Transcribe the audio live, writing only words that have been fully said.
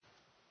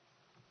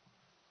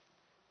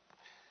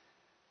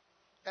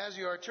As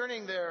you are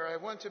turning there, I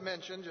want to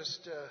mention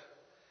just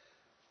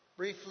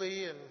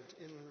briefly and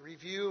in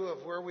review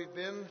of where we've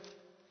been.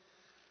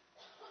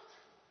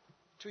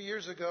 2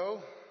 years ago,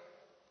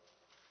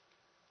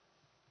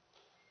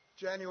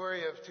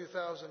 January of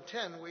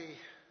 2010, we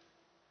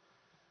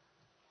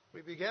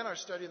began our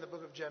study in the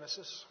book of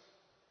Genesis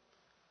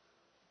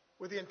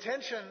with the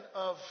intention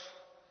of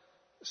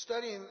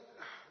studying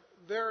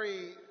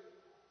very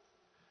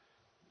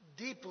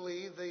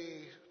deeply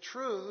the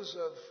truths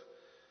of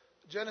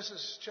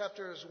Genesis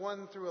chapters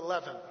 1 through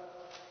 11.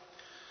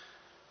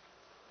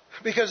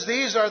 Because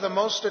these are the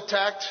most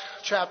attacked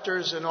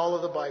chapters in all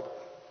of the Bible.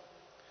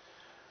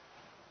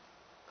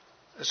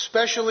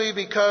 Especially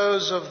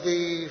because of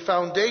the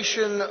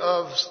foundation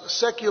of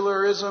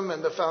secularism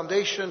and the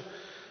foundation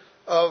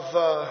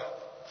of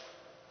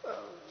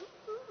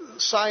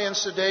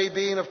science today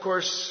being, of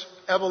course,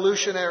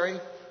 evolutionary.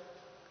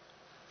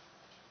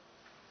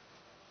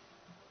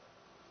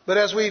 But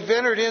as we've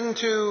entered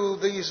into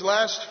these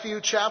last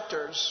few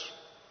chapters,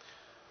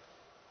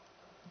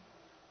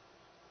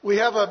 we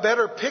have a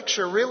better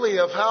picture really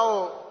of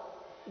how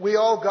we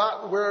all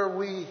got where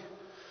we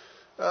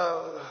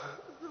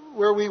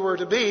were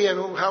to be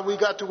and how we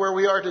got to where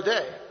we are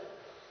today.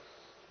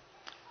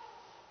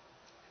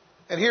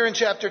 And here in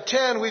chapter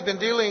 10, we've been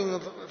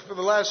dealing for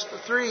the last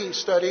two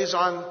studies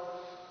on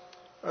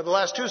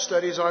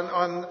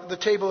the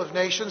table of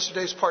nations.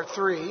 Today's part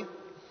 3.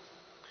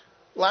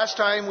 Last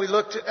time we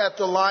looked at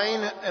the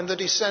line and the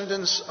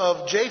descendants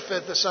of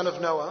Japheth, the son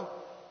of Noah.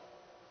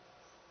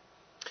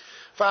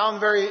 Found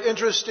very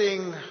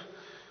interesting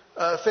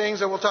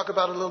things that we'll talk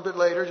about a little bit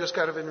later, just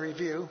kind of in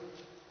review.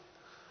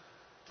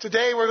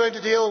 Today we're going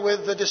to deal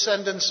with the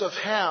descendants of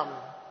Ham,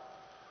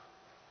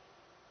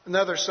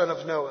 another son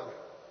of Noah.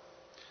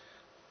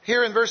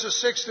 Here in verses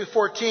 6 to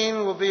 14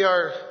 will be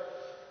our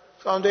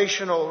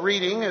foundational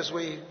reading as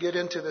we get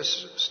into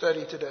this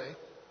study today.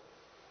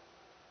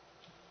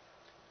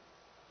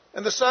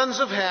 And the sons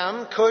of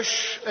Ham,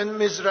 Cush and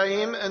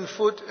Mizraim and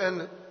Phut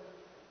and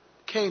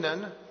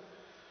Canaan.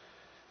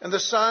 And the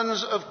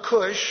sons of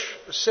Cush,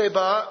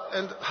 Seba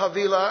and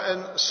Havilah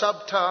and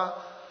Sabta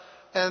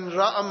and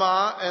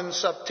Raamah and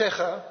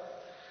Sabtecha.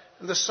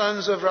 And the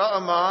sons of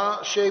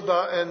Raamah,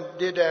 Sheba and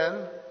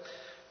Dedan.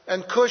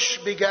 And Cush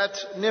begat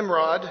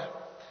Nimrod.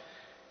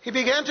 He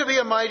began to be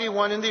a mighty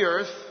one in the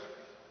earth.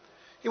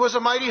 He was a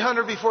mighty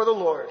hunter before the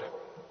Lord.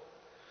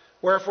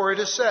 Wherefore it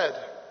is said,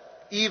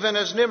 even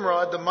as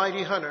Nimrod, the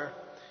mighty hunter,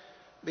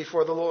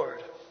 before the Lord.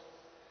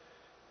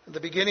 The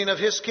beginning of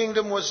his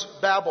kingdom was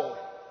Babel,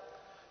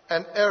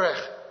 and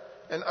Erech,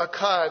 and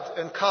Akkad,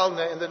 and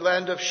Calneh in the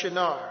land of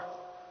Shinar.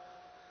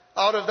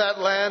 Out of that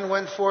land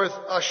went forth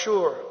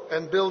Ashur,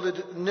 and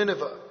builded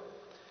Nineveh,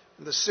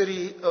 and the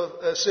city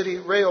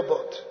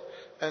Rehoboth,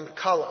 and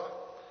Calah,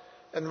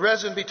 and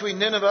Rezin between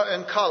Nineveh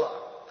and Calah.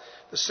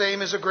 The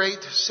same is a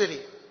great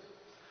city.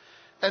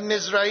 And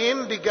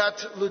Mizraim begat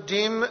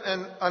Ludim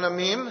and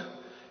Anamim,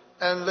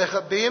 and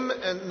Lechabim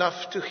and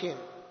Naphtuhim,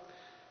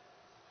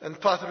 and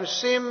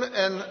Pathrusim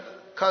and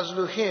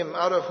Kazluhim,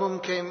 out of whom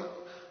came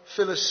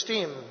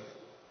Philistim,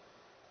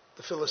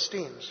 the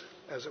Philistines,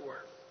 as it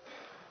were,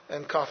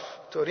 and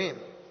Kaphtorim.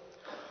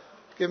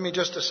 Give me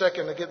just a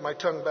second to get my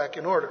tongue back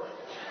in order.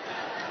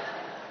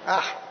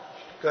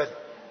 Good.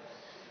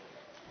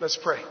 Let's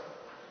pray.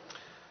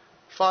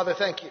 Father,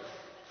 thank you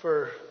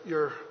for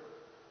your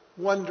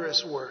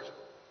wondrous word.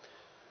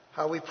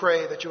 How we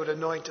pray that you would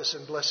anoint us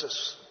and bless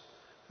us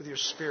with your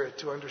Spirit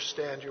to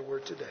understand your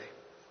word today.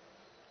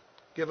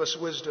 Give us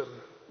wisdom,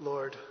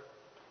 Lord,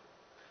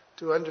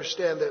 to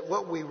understand that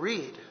what we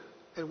read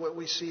and what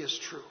we see is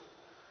true.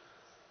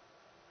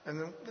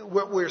 And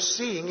what we're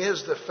seeing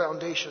is the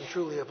foundation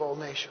truly of all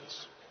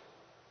nations.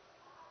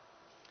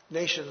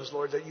 Nations,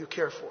 Lord, that you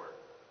care for.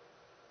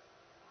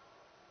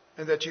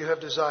 And that you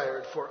have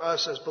desired for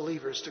us as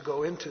believers to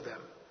go into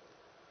them.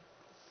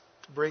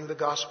 To bring the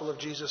gospel of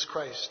Jesus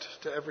Christ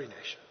to every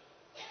nation.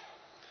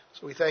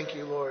 So we thank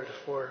you, Lord,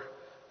 for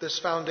this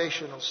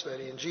foundational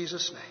study. In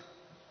Jesus' name,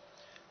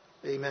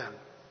 amen.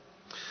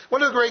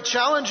 One of the great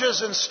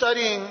challenges in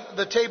studying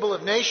the table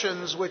of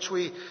nations, which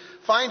we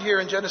find here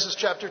in Genesis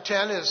chapter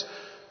 10, is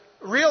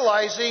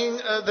realizing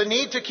the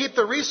need to keep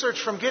the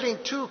research from getting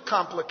too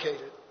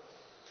complicated.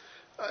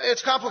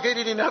 It's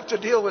complicated enough to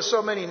deal with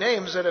so many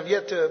names that have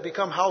yet to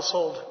become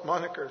household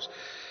monikers.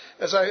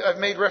 As I've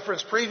made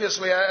reference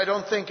previously, I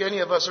don't think any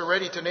of us are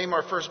ready to name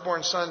our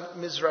firstborn son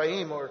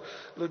Mizraim or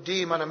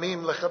Ludim,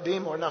 Anamim,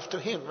 Lechabim, or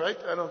Naphtuhim, right?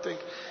 I don't think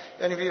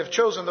any of you have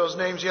chosen those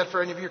names yet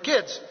for any of your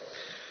kids.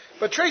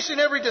 But tracing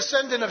every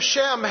descendant of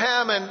Shem,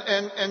 Ham,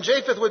 and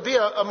Japheth would be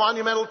a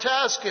monumental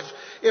task,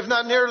 if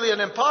not nearly an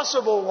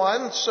impossible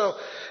one. So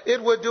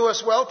it would do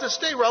us well to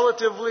stay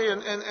relatively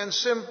and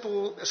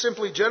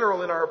simply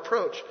general in our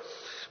approach.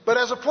 But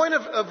as a point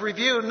of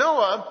review,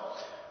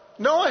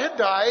 Noah had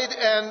died,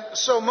 and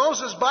so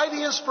Moses, by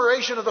the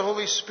inspiration of the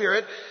Holy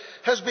Spirit,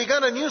 has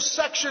begun a new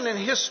section in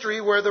history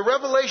where the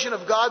revelation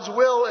of God's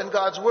will and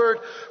God's word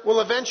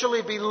will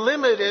eventually be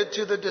limited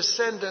to the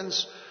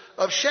descendants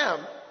of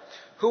Shem,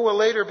 who will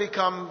later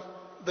become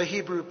the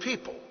Hebrew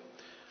people.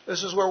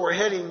 This is where we're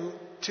heading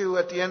to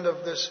at the end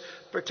of this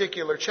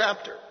particular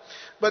chapter.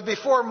 But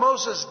before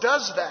Moses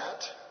does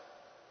that,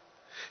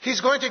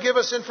 he's going to give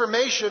us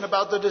information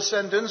about the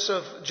descendants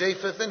of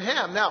Japheth and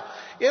Ham. Now,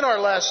 in our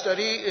last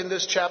study in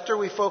this chapter,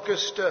 we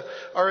focused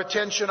our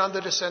attention on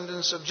the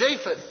descendants of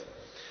Japheth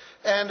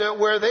and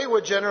where they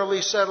would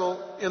generally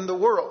settle in the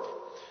world.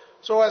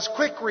 So as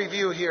quick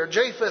review here,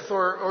 Japheth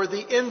or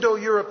the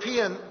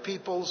Indo-European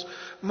peoples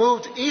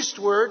moved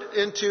eastward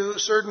into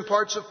certain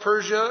parts of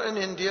Persia and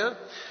India,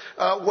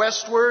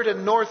 westward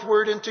and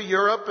northward into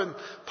Europe and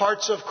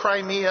parts of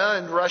Crimea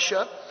and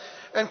Russia,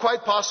 and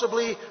quite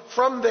possibly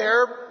from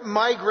there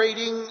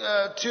migrating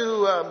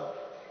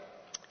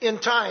in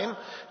time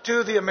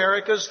to the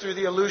Americas through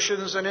the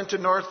Aleutians and into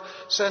North,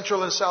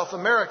 Central, and South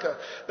America.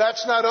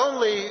 That's not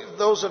only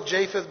those of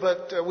Japheth,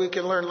 but we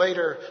can learn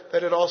later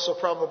that it also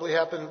probably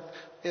happened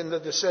in the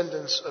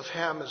descendants of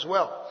Ham as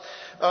well.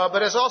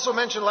 But as also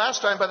mentioned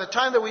last time, by the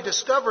time that we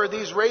discover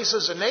these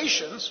races and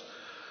nations,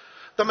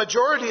 the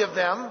majority of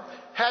them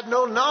had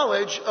no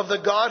knowledge of the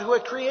God who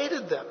had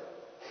created them.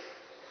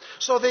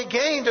 So they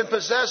gained and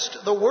possessed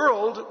the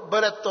world,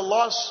 but at the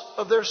loss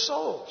of their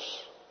souls.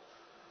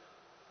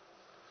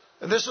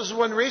 And this is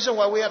one reason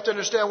why we have to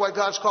understand why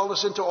God's called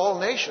us into all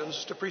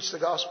nations to preach the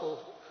gospel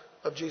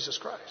of Jesus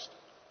Christ.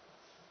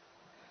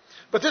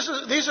 But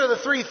these are the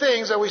three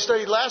things that we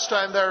studied last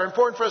time that are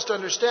important for us to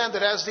understand,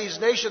 that as these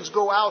nations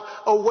go out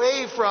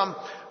away from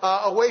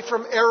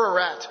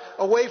Ararat,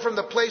 away from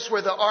the place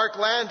where the ark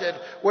landed,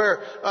 where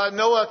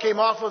Noah came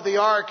off of the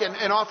ark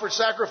and offered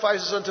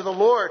sacrifices unto the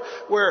Lord,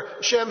 where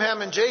Shem,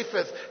 Ham, and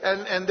Japheth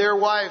and their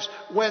wives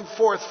went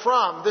forth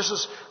from. This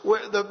is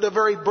the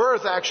very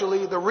birth,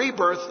 actually, the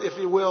rebirth, if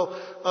you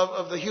will,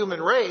 of the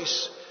human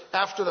race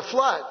after the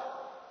flood.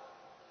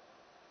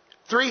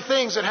 Three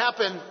things that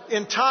happened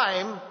in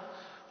time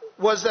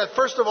was that,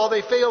 first of all,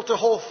 they failed to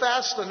hold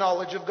fast the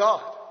knowledge of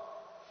God.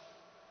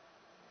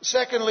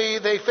 Secondly,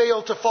 they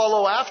failed to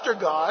follow after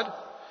God.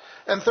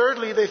 And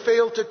thirdly, they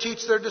failed to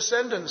teach their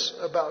descendants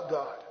about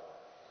God.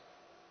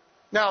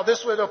 Now,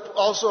 this would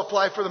also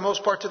apply for the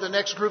most part to the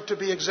next group to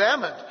be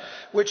examined,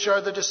 which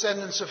are the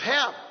descendants of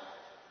Ham.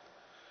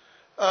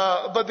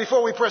 But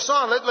before we press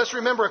on, let's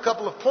remember a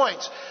couple of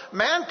points.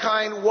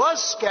 Mankind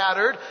was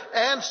scattered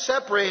and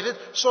separated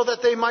so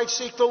that they might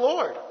seek the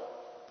Lord.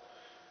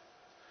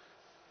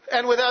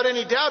 And without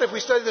any doubt, if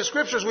we study the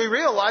scriptures, we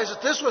realize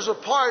that this was a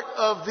part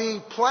of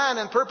the plan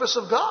and purpose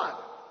of God.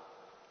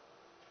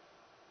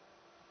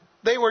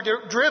 They were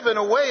driven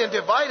away and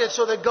divided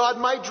so that God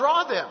might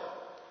draw them.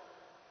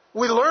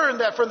 We learn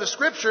that from the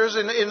scriptures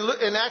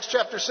in Acts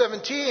chapter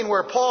 17,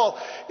 where Paul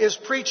is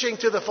preaching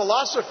to the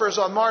philosophers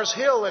on Mars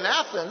Hill in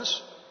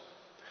Athens.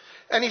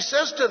 And he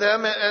says to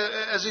them,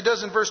 as he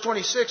does in verse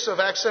 26 of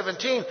Acts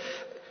 17,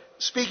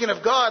 speaking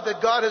of God, that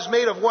God has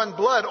made of one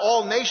blood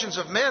all nations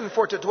of men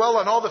for to dwell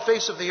on all the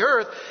face of the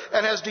earth,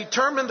 and has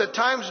determined the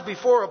times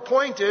before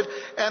appointed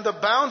and the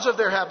bounds of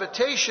their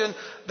habitation,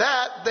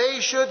 that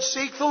they should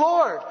seek the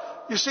Lord.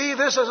 You see,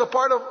 this is a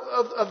part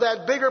of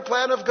that bigger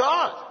plan of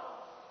God.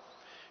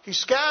 He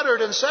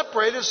scattered and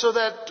separated so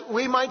that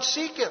we might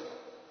seek Him.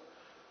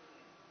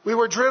 We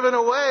were driven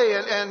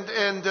away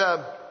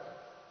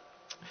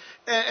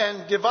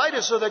and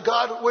divided so that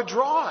God would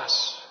draw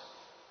us.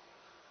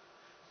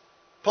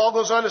 Paul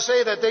goes on to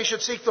say that they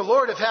should seek the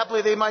Lord if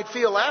haply they might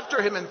feel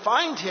after Him and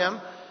find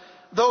Him,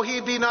 though He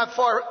be not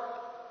far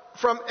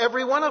from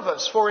every one of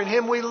us. For in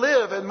Him we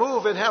live and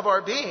move and have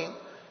our being.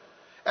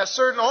 As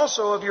certain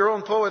also of your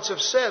own poets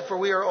have said, for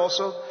we are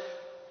also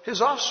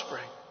His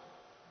offspring.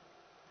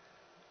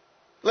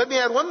 Let me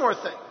add one more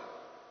thing.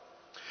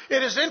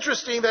 It is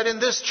interesting that in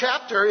this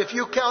chapter, if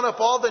you count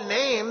up all the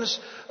names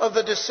of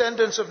the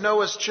descendants of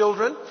Noah's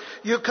children,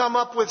 you come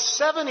up with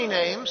 70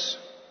 names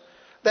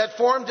that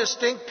form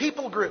distinct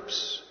people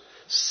groups.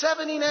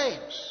 70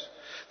 names.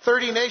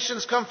 30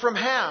 nations come from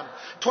Ham,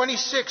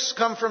 26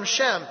 come from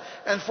Shem,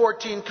 and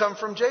 14 come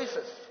from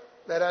Japheth.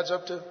 That adds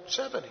up to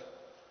 70.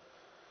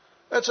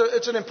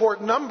 It's an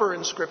important number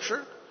in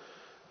Scripture.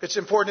 It's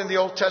important in the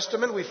Old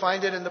Testament. We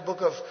find it in the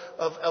book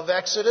of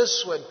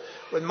Exodus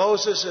when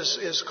Moses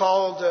is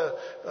called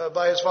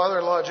by his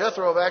father-in-law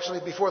Jethro, actually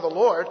before the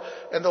Lord,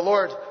 and the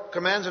Lord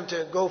commands him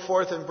to go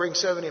forth and bring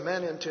 70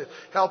 men in to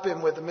help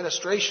him with the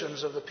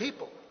ministrations of the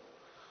people.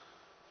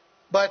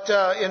 But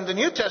in the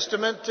New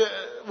Testament,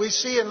 we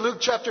see in Luke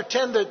chapter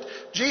 10 that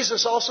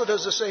Jesus also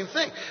does the same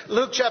thing.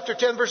 Luke chapter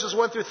 10 verses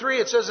 1 through 3,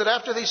 it says that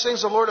after these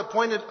things the Lord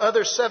appointed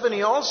other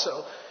 70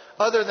 also,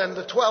 other than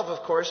the 12,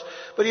 of course.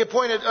 But He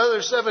appointed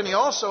other 70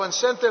 also, and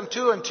sent them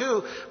 2 and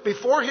 2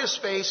 before His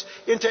face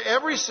into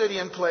every city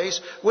and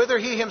place whither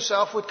He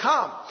Himself would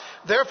come.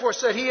 Therefore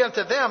said He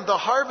unto them, the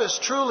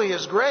harvest truly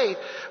is great,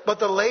 but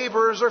the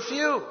laborers are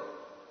few.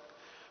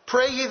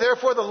 Pray ye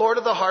therefore the Lord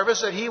of the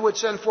harvest that He would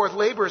send forth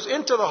laborers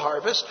into the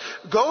harvest.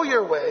 Go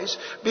your ways.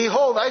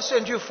 Behold, I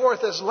send you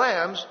forth as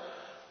lambs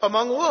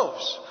among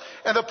wolves.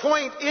 And the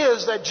point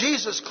is that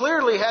Jesus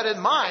clearly had in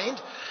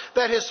mind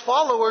that His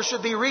followers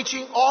should be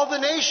reaching all the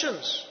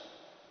nations.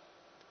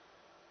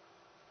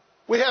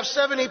 We have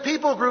 70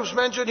 people groups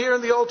mentioned here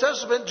in the Old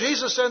Testament.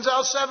 Jesus sends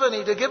out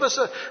 70 to give us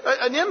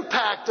an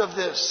impact of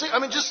this. I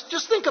mean,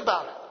 just think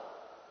about it.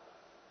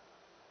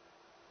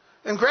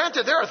 And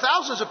granted, there are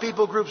thousands of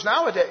people groups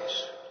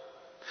nowadays.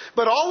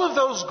 But all of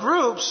those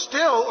groups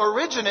still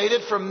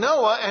originated from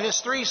Noah and his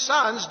 3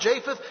 sons,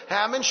 Japheth,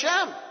 Ham, and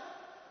Shem.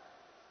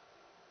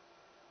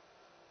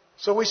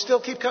 So we still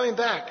keep coming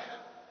back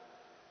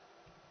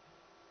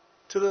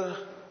to the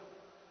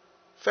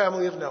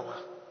family of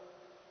Noah.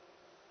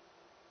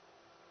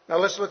 Now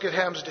let's look at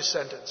Ham's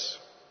descendants.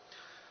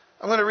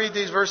 I'm going to read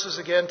these verses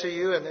again to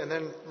you and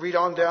then read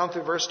on down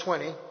through verse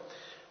 20.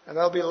 And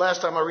that'll be the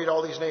last time I read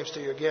all these names to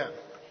you again.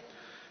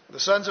 The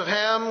sons of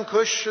Ham,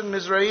 Cush and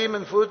Mizraim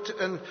and Phut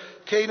and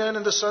Canaan,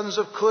 and the sons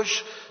of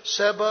Cush,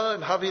 Seba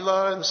and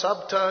Havilah and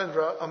Sabta and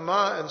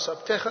Ra'amah and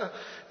Sabtecha,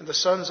 and the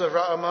sons of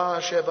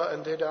Ra'amah, Sheba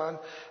and Dedan.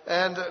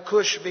 And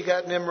Cush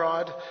begat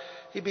Nimrod.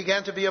 He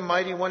began to be a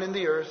mighty one in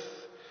the earth.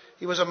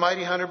 He was a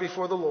mighty hunter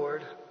before the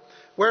Lord.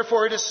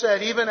 Wherefore it is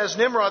said, even as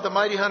Nimrod, the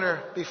mighty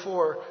hunter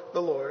before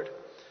the Lord.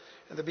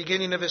 And the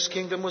beginning of his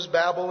kingdom was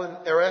Babel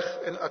and Erech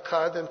and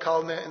Akkad and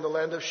Calneh in the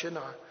land of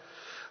Shinar.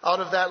 Out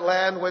of that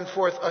land went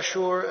forth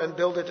Ashur and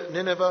builded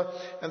Nineveh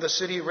and the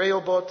city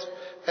Rehoboth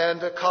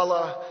and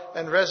Calah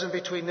and Rezin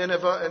between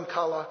Nineveh and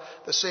Calah.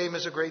 The same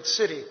is a great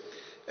city.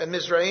 And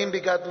Mizraim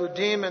begat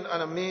Ludim and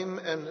Anamim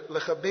and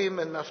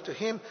Lechabim and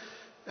Naphtuhim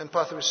and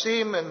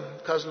Pathrusim and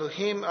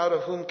Kazluhim, out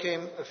of whom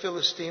came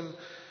Philistim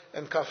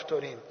and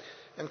Kaphtorim.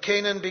 And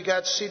Canaan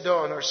begat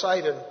Sidon or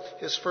Sidon,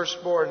 his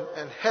firstborn,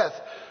 and Heth.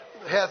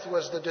 Heth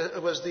was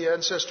the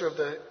ancestor of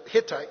the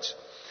Hittites.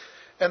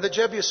 And the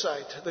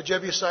Jebusite. The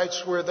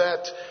Jebusites were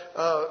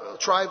that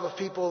tribe of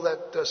people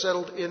that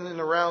settled in and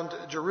around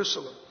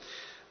Jerusalem.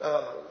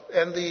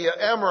 And the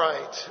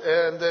Amorite,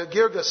 and the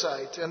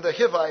Girgasite, and the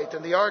Hivite,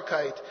 and the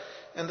Archite,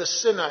 and the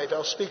Sinite.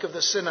 I'll speak of the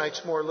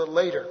Sinites more a little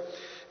later.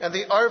 And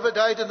the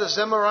Arvadite, and the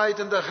Zemarite,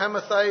 and the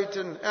Hamathite,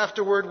 and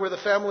afterward were the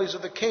families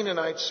of the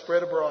Canaanites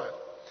spread abroad.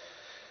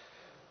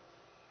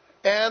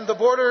 And the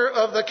border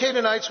of the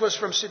Canaanites was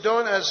from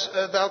Sidon as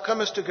thou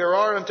comest to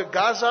Gerar unto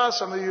Gaza.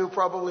 Some of you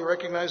probably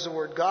recognize the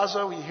word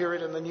Gaza. We hear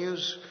it in the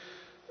news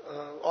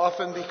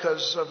often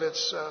because of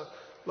its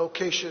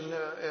location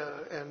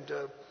and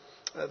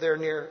there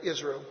near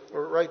Israel,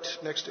 or right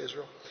next to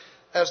Israel.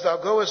 As thou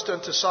goest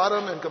unto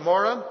Sodom and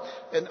Gomorrah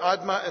and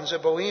Admah and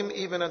Zeboim,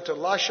 even unto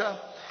Lasha.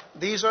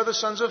 These are the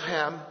sons of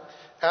Ham,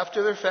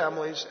 after their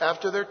families,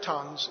 after their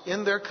tongues,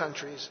 in their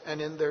countries,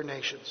 and in their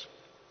nations.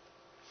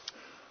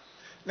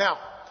 Now,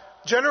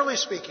 generally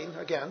speaking,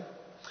 again,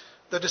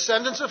 the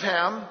descendants of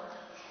Ham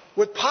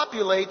would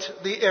populate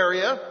the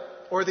area,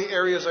 or the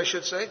areas I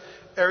should say,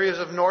 areas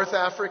of North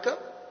Africa,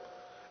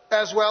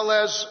 as well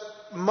as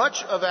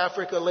much of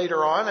Africa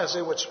later on, as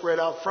they would spread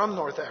out from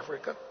North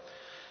Africa.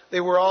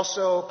 They were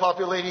also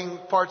populating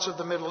parts of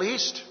the Middle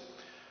East,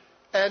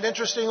 and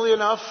interestingly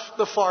enough,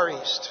 the Far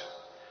East.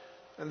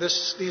 And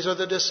these are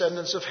the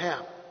descendants of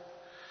Ham.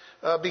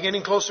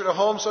 Beginning closer to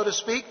home, so to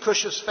speak,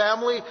 Cush's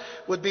family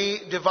would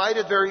be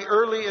divided very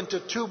early into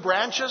 2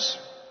 branches.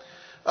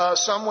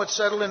 Some would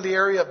settle in the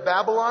area of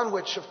Babylon,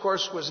 which of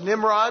course was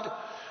Nimrod.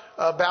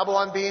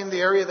 Babylon being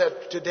the area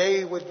that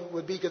today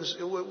would be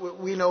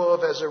we know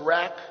of as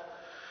Iraq.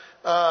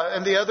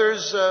 And the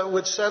others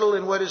would settle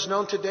in what is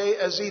known today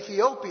as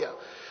Ethiopia.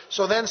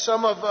 So then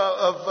some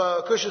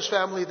of Cush's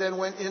family then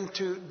went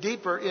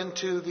deeper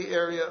into the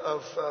area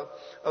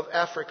of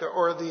Africa,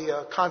 or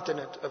the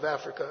continent of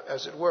Africa,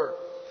 as it were.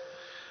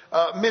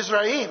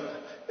 Mizraim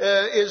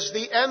is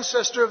the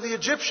ancestor of the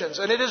Egyptians,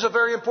 and it is a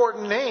very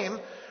important name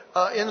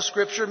in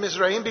Scripture,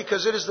 Mizraim,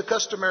 because it is the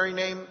customary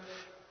name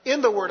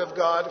in the Word of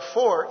God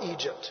for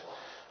Egypt.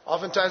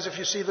 Oftentimes, if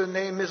you see the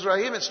name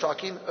Mizraim, it's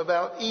talking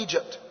about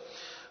Egypt.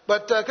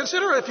 But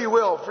consider, if you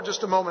will, for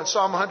just a moment,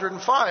 Psalm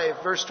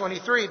 105, verse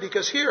 23,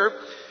 because here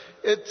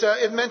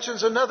it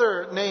mentions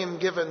another name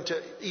given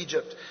to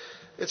Egypt.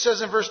 It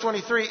says in verse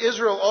 23,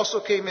 Israel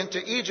also came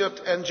into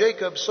Egypt, and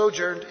Jacob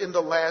sojourned in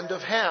the land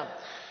of Ham.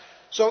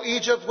 So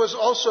Egypt was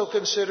also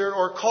considered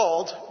or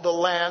called the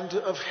land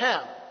of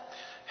Ham.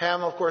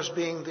 Ham, of course,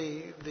 being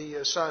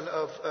the son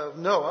of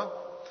Noah,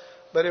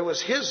 but it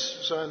was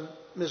his son,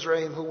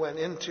 Mizraim, who went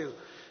into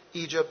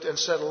Egypt and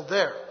settled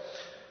there.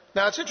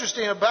 Now, it's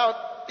interesting about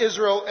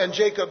Israel and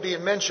Jacob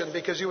being mentioned,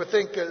 because you would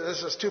think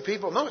this is 2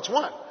 people. No, it's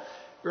one.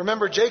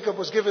 Remember, Jacob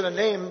was given a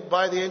name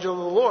by the angel of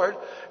the Lord,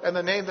 and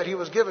the name that he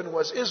was given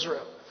was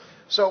Israel.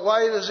 So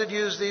why does it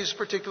use these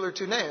particular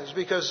 2 names?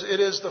 Because it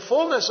is the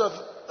fullness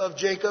of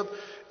Jacob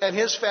and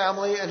his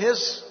family and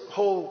his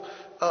whole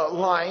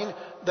line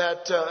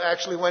that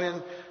actually went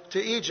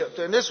into Egypt.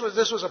 And this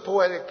was a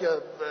poetic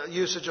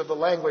usage of the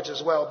language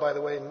as well, by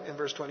the way, in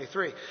verse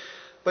 23.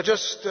 But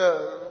just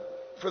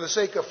for the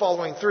sake of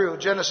following through,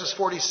 Genesis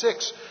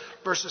 46,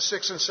 verses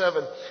 6 and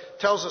 7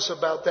 tells us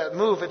about that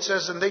move. It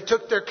says, and they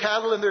took their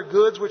cattle and their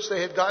goods, which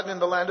they had gotten in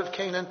the land of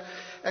Canaan,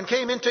 and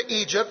came into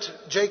Egypt,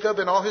 Jacob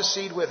and all his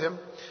seed with him,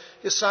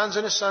 his sons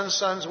and his sons'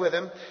 sons with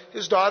him,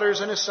 his daughters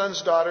and his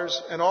sons'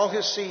 daughters, and all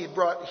his seed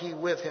brought he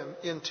with him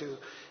into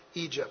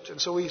Egypt. And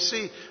so we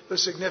see the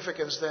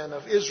significance then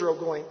of Israel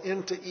going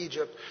into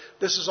Egypt.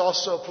 This is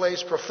also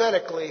placed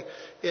prophetically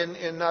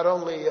in not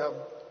only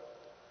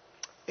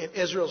in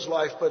Israel's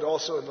life, but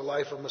also in the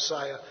life of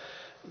Messiah.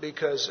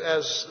 Because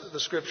as the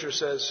scripture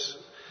says,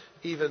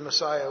 even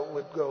Messiah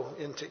would go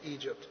into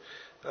Egypt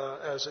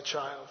as a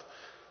child.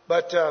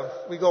 But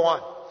we go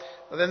on.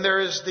 And then there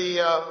is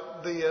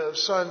the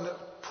son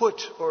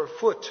Put or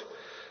Foot.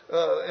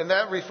 And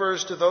that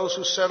refers to those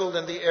who settled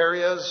in the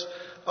areas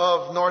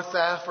of North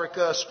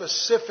Africa,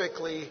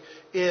 specifically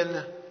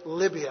in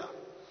Libya.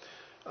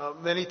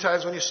 Many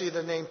times when you see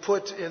the name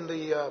Put in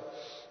the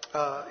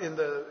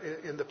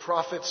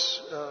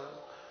prophets,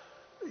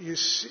 you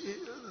see,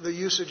 the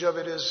usage of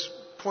it is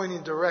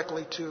pointing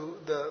directly to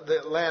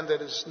the land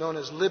that is known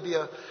as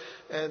Libya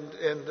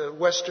and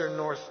Western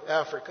North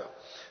Africa.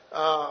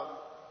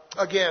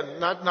 Again,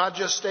 not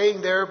just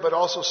staying there, but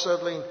also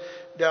settling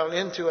down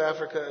into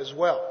Africa as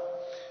well.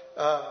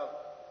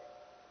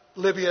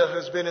 Libya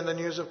has been in the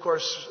news, of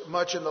course,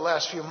 much in the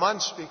last few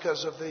months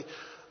because of the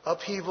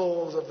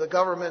upheavals of the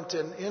government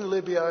in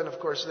Libya, and of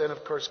course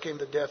came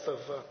the death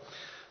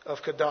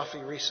of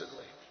Gaddafi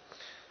recently.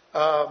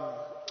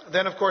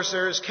 Then, of course,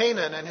 there is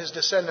Canaan and his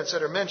descendants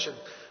that are mentioned.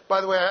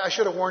 By the way, I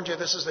should have warned you,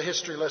 this is the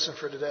history lesson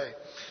for today.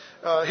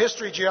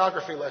 History,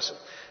 geography lesson.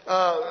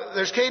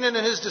 There's Canaan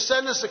and his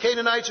descendants, the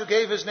Canaanites who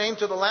gave his name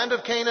to the land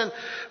of Canaan,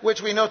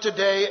 which we know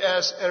today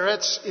as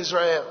Eretz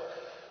Israel,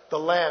 the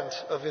land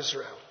of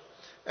Israel,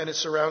 and its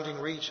surrounding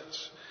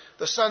regions.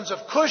 The sons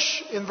of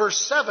Cush in verse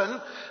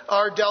 7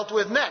 are dealt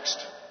with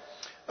next.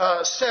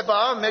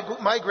 Seba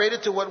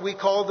migrated to what we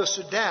call the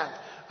Sudan,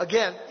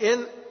 again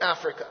in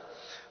Africa.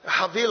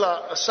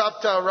 Havilah,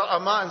 Sabta,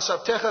 Ra'amah, and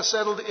Sabtecha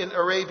settled in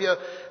Arabia,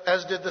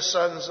 as did the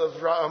sons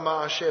of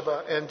Ra'amah,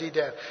 Sheba, and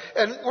Dedan.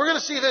 And we're going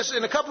to see this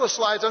in a couple of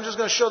slides. I'm just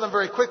going to show them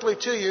very quickly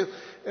to you.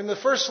 In the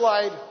first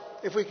slide,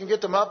 if we can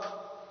get them up.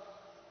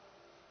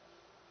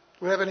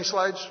 Do we have any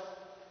slides?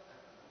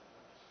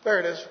 There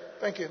it is.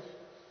 Thank you.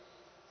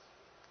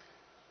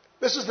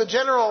 This is the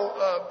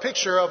general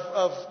picture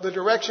of the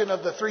direction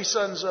of the three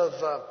sons of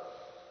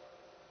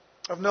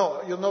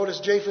Noah. You'll notice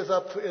Japheth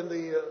up in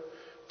the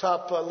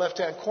top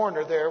left-hand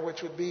corner there,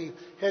 which would be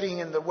heading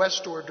in the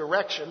westward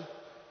direction.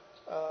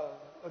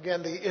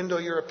 Again, the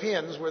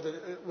Indo-Europeans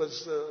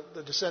was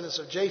the descendants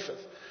of Japheth.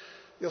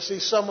 You'll see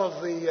some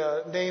of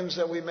the names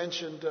that we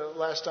mentioned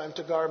last time,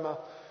 Togarmah,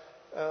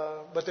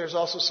 but there's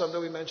also some that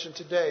we mentioned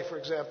today. For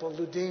example,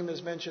 Ludim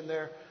is mentioned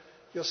there.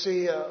 You'll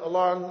see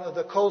along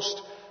the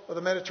coast of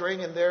the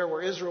Mediterranean there,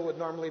 where Israel would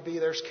normally be,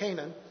 there's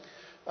Canaan.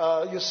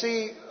 You'll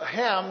see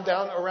Ham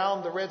down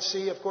around the Red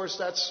Sea. Of course,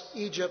 that's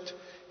Egypt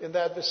in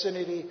that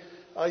vicinity.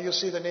 You'll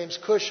see the names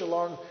Cush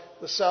along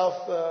the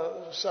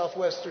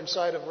southwestern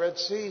side of Red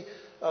Sea,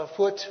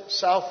 Foot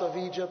south of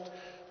Egypt,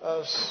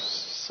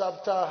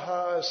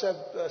 Sabta,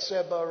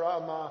 Seba,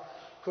 Ra'amah,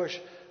 Cush.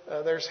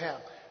 There's Ham.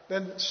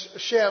 Then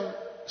Shem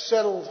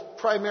settled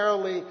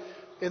primarily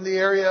in the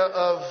area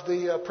of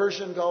the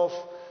Persian Gulf,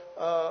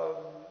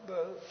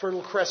 the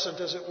Fertile Crescent,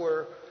 as it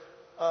were.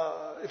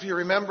 If you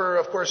remember,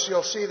 of course,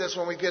 you'll see this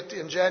when we get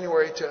in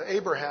January to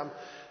Abraham.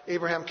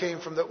 Abraham came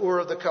from the Ur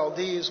of the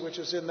Chaldees, which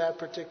is in that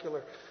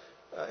particular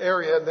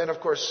area. And then,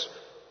 of course,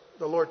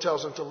 the Lord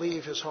tells him to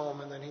leave his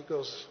home, and then he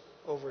goes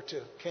over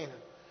to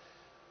Canaan.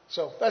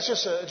 So that's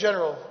just a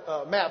general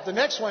map. The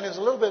next one is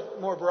a little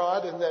bit more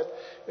broad in that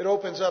it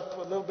opens up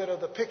a little bit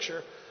of the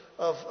picture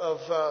of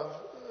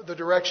the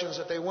directions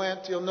that they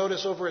went. You'll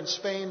notice over in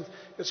Spain,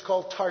 it's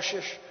called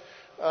Tarshish.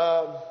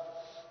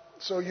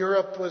 So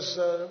Europe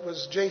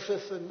was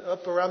Japheth, and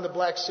up around the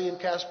Black Sea and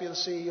Caspian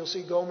Sea. You'll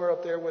see Gomer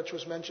up there, which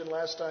was mentioned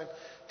last time.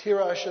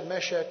 Tirash and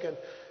Meshech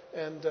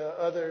and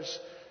others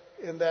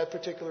in that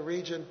particular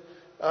region.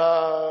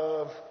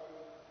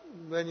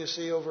 Then you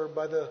see over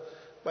by the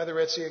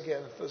Red Sea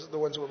again. Those are the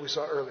ones that we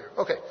saw earlier.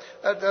 Okay,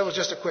 that was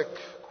just a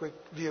quick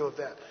view of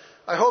that.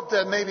 I hope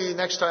that maybe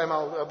next time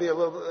I'll be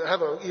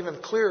have an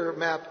even clearer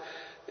map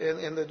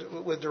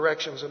with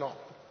directions and all.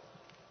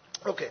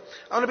 Okay,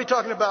 I'm going to be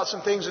talking about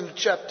some things in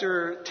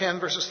chapter 10,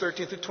 verses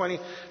 13 through 20,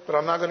 but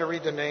I'm not going to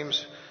read the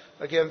names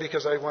again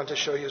because I want to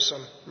show you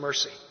some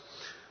mercy.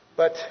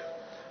 But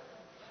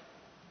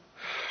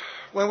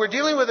when we're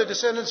dealing with the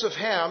descendants of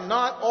Ham,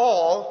 not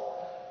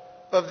all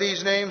of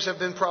these names have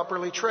been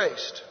properly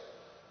traced.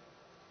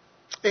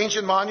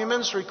 Ancient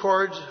monuments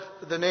record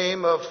the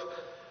name of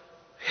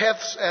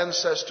Heth's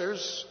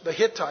ancestors, the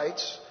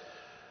Hittites,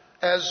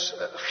 as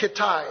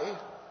Hittai,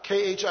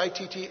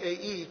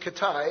 K-H-I-T-T-A-E,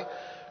 Kittai,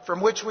 from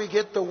which we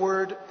get the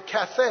word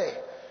Cathay,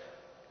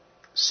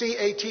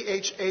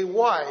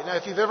 C-A-T-H-A-Y. Now,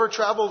 if you've ever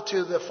traveled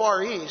to the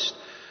Far East,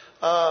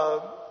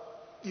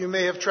 you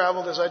may have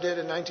traveled, as I did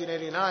in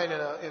 1989,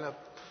 in a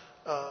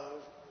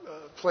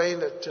plane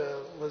that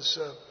was,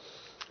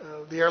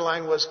 the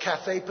airline was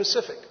Cathay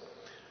Pacific.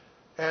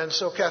 And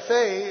so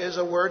Cathay is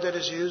a word that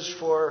is used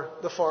for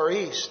the Far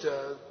East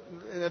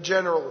in a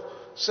general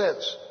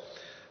sense.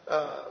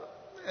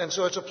 And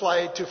so it's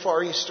applied to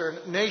Far Eastern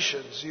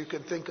nations. You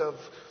can think of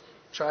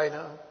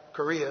China,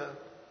 Korea,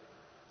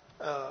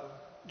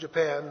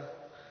 Japan,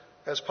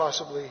 as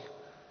possibly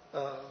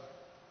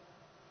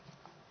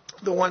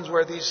the ones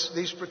where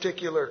these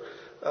particular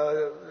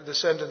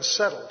descendants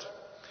settled.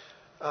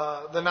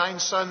 The 9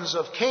 sons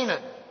of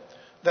Canaan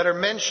that are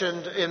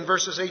mentioned in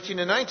verses 18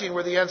 and 19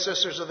 were the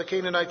ancestors of the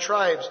Canaanite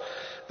tribes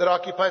that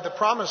occupied the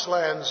promised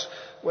lands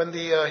when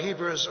the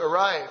Hebrews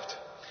arrived.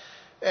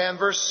 And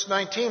verse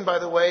 19, by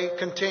the way,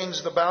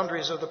 contains the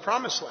boundaries of the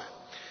promised land.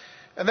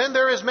 And then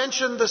there is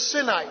mentioned the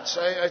Sinites.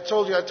 I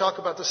told you I'd talk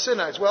about the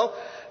Sinites. Well,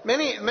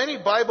 many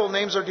Bible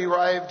names are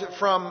derived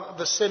from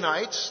the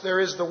Sinites. There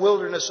is the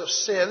wilderness of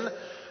Sin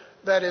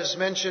that is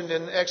mentioned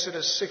in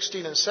Exodus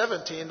 16 and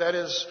 17. That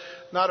is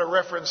not a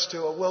reference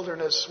to a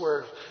wilderness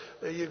where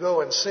you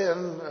go and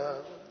sin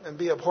and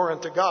be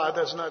abhorrent to God.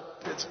 That's not.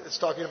 It's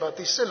talking about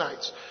these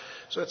Sinites.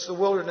 So it's the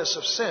wilderness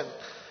of Sin,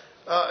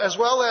 as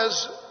well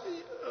as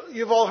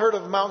you've all heard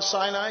of Mount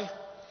Sinai.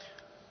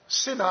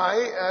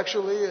 Sinai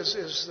actually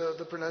is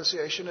the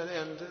pronunciation,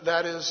 and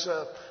that is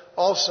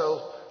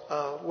also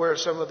where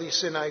some of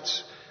these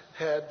Sinites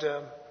had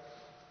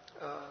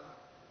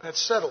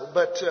settled.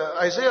 But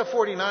Isaiah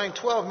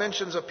 49:12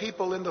 mentions a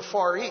people in the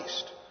Far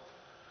East.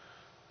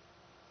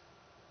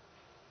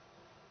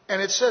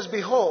 And it says,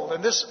 behold,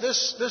 and this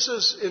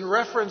is in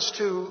reference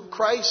to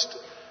Christ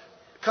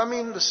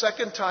coming the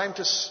second time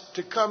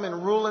to come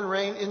and rule and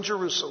reign in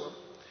Jerusalem.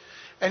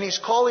 And he's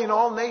calling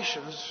all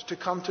nations to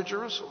come to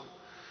Jerusalem.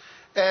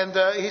 And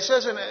it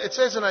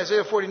says in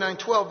Isaiah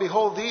 49:12,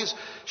 behold, these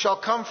shall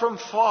come from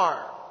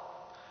far.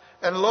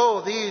 And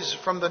lo, these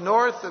from the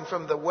north and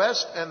from the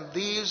west, and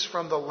these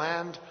from the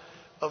land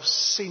of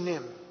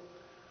Sinim.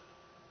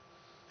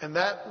 And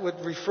that would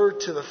refer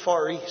to the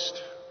Far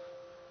East.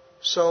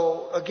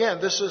 So again,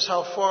 this is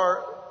how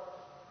far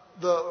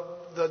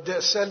the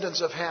descendants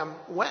of Ham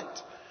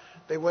went.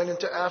 They went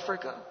into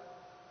Africa.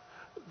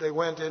 They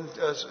went in.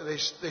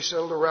 They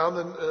settled around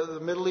the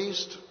Middle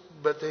East,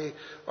 but they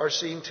are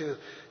seen to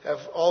have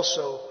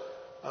also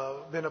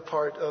been a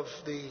part of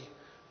the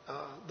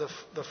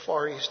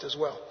Far East as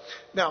well.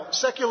 Now,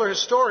 secular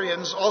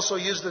historians also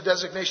use the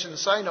designation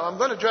Sino. I'm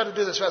going to try to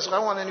do this fast. I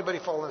don't want anybody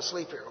falling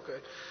asleep here,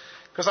 okay?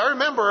 Because I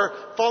remember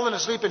falling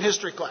asleep in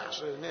history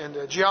class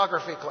and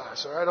geography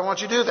class. All right, I don't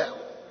want you to do that.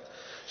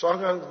 So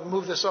I'm going to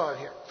move this on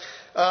here.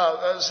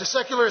 The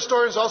secular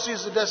historians also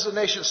use the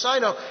designation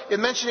Sino in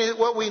mentioning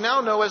what we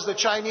now know as the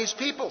Chinese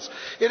peoples.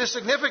 It is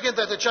significant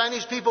that the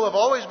Chinese people have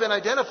always been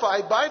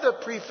identified by the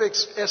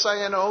prefix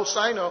Sino,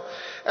 Sino,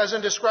 as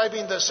in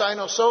describing the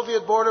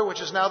Sino-Soviet border,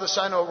 which is now the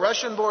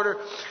Sino-Russian border,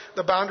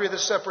 the boundary that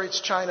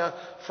separates China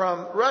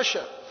from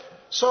Russia.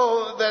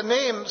 So the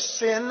name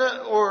Sin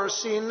or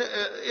Xin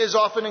is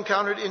often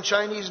encountered in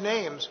Chinese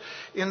names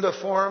in the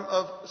form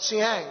of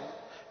Xiang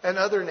and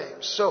other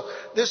names. So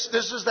this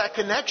is that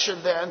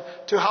connection then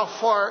to how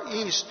far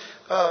east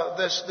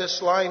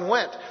this line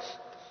went.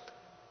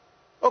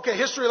 Okay,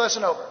 history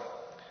lesson over.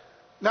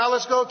 Now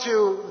let's go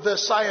to the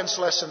science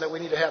lesson that we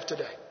need to have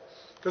today,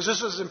 because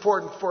this is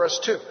important for us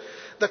too.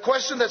 The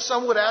question that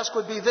some would ask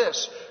would be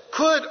this: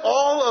 could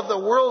all of the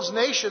world's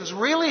nations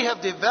really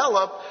have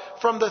developed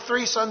from the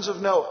 3 sons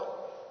of Noah?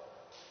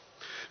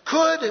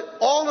 Could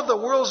all of the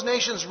world's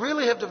nations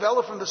really have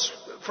developed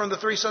from the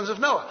 3 sons of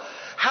Noah?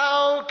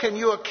 How can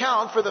you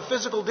account for the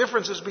physical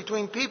differences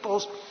between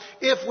peoples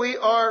if we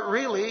are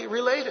really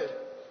related?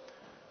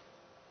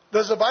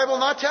 Does the Bible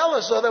not tell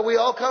us, though, that we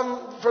all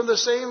come from the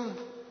same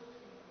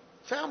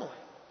family?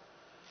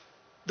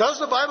 Does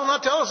the Bible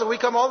not tell us that we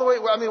come all the way?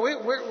 I mean,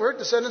 we're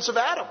descendants of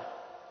Adam.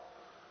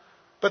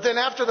 But then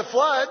after the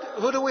flood,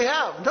 who do we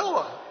have?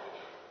 Noah.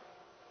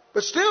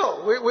 But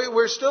still,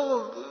 we're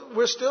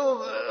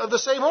still of the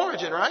same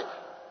origin, right?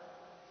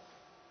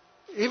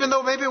 Even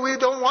though maybe we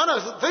don't want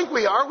to think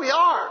we are, we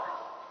are.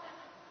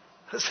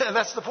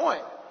 That's the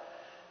point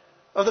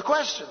of the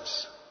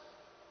questions.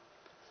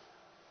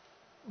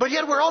 But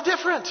yet we're all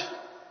different.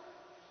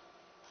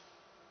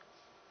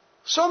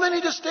 So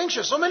many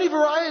distinctions, so many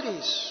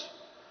varieties.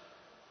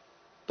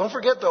 Don't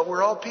forget, though,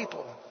 we're all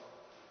people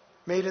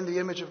made in the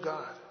image of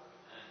God.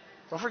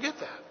 Don't forget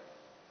that.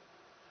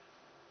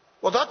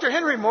 Well, Dr.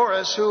 Henry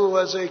Morris, who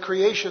was a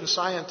creation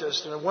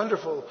scientist and a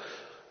wonderful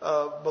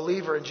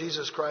believer in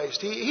Jesus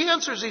Christ, he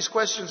answers these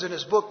questions in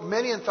his book,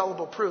 Many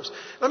Infallible Proofs.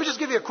 Let me just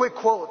give you a quick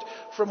quote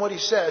from what he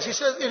says. He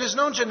says, "It is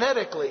known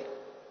genetically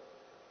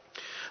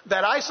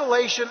that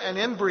isolation and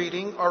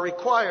inbreeding are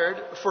required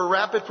for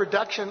rapid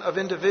production of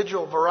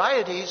individual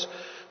varieties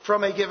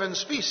from a given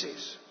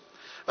species.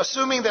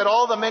 Assuming that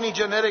all the many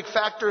genetic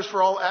factors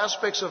for all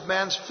aspects of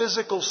man's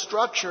physical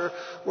structure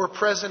were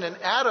present in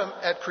Adam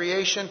at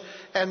creation,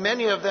 and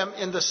many of them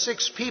in the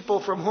 6 people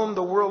from whom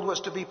the world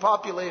was to be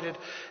populated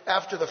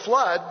after the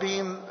flood,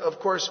 being, of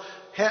course,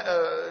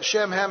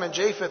 Shem, Ham, and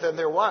Japheth and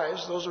their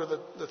wives. Those are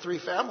the 3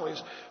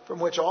 families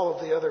from which all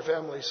of the other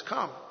families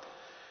come.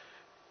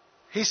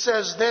 He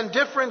says, then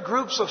different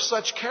groups of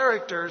such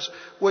characters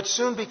would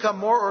soon become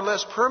more or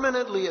less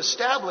permanently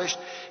established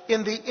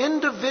in the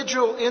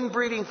individual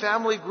inbreeding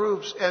family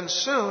groups, and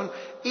soon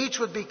each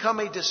would become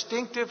a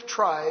distinctive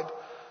tribe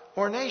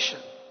or nation."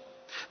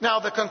 Now,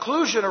 the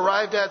conclusion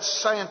arrived at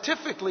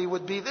scientifically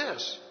would be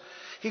this: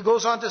 He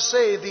goes on to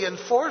say the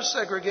enforced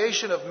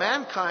segregation of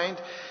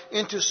mankind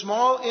into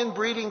small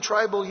inbreeding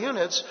tribal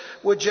units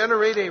would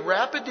generate a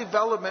rapid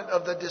development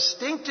of the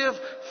distinctive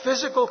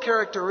physical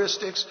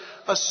characteristics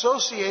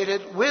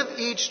associated with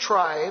each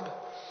tribe.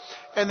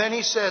 And then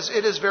he says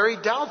it is very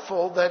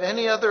doubtful that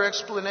any other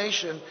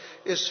explanation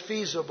is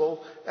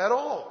feasible at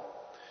all.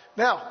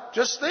 Now,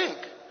 just think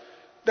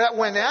that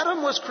when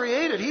Adam was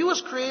created, he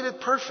was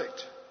created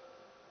perfect.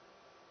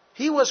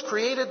 He was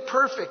created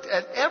perfect,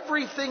 and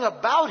everything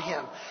about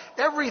him,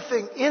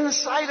 everything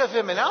inside of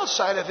him and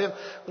outside of him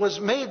was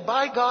made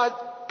by God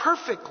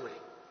perfectly.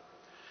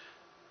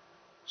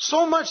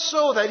 So much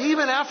so that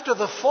even after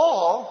the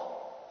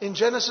fall, in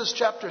Genesis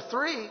chapter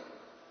 3,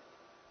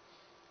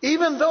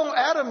 even though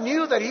Adam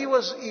knew that he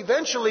was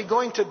eventually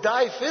going to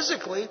die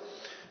physically,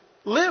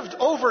 lived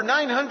over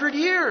 900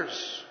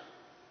 years.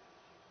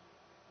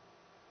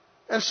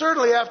 And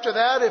certainly after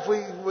that, if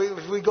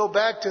we go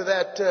back to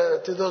that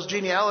to those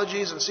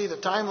genealogies and see the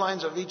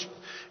timelines of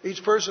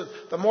each person,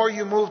 the more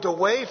you moved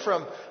away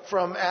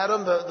from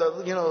Adam,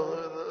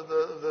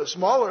 the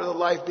smaller the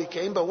life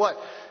became. But what?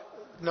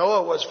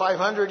 Noah was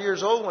 500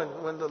 years old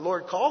when the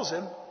Lord calls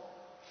him.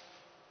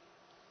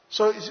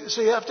 So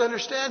you have to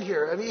understand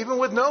here. I mean, even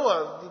with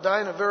Noah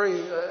dying at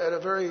a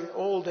very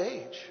old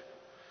age,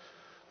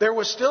 there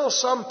was still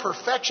some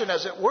perfection,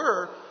 as it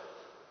were,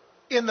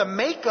 in the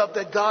makeup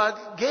that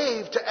God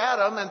gave to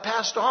Adam and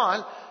passed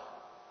on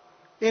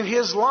in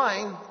his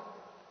line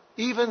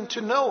even to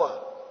Noah.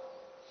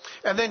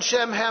 And then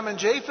Shem, Ham, and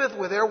Japheth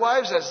with their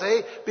wives as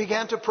they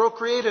began to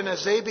procreate and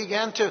as they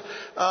began to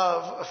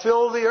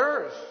fill the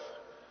earth.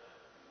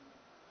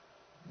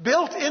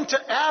 Built into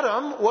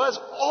Adam was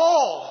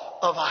all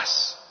of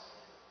us.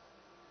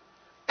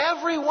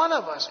 Every one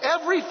of us,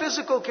 every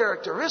physical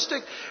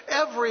characteristic,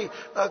 every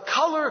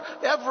color,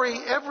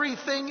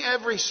 everything,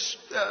 every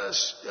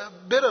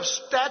bit of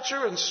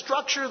stature and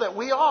structure that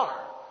we are.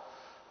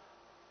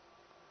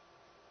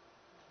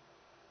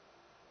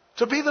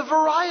 To be the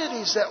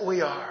varieties that we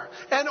are,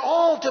 and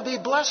all to be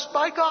blessed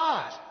by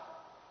God.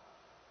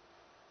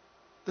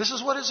 This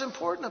is what is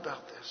important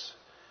about this.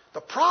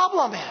 The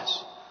problem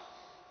is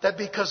that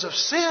because of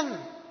sin,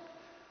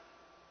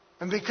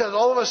 and because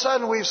all of a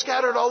sudden we've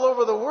scattered all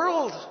over the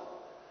world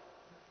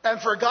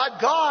and forgot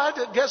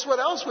God, guess what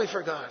else we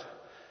forgot?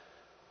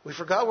 We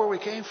forgot where we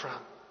came from.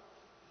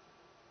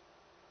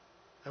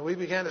 And we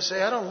began to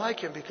say, I don't like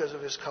him because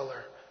of his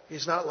color.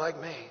 He's not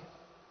like me.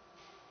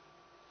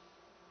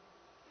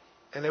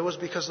 And it was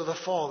because of the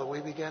fall that we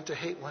began to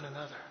hate one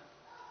another.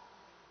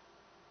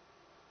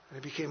 And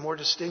it became more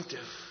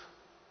distinctive.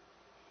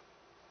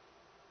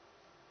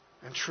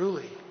 And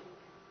truly,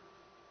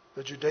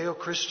 the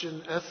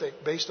Judeo-Christian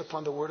ethic based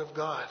upon the Word of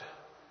God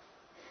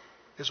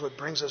is what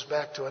brings us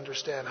back to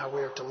understand how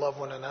we are to love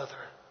one another,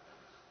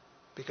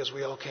 because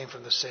we all came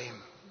from the same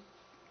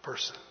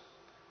person.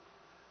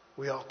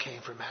 We all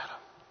came from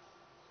Adam.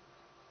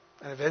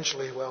 And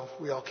eventually,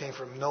 we all came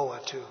from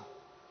Noah too.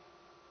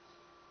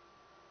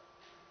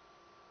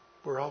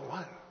 We're all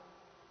one.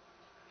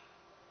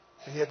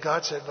 And yet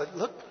God said, but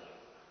look,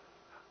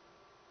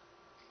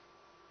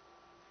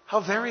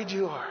 how varied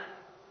you are.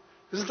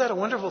 Isn't that a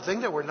wonderful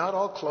thing that we're not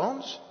all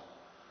clones?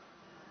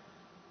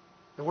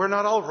 That we're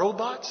not all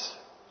robots?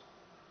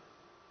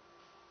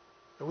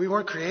 That we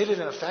weren't created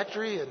in a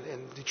factory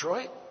in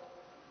Detroit?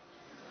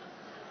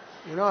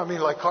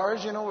 Like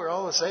cars, we're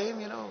all the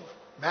same,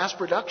 mass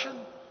production.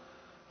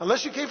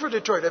 Unless you came from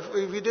Detroit.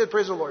 If you did,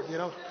 praise the Lord,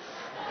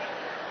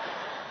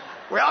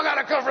 We all got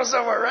to come from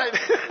somewhere, right?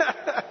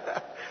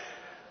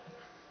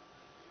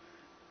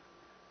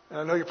 And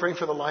I know you're praying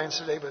for the Lions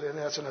today, but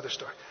that's another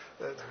story.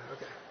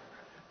 Okay.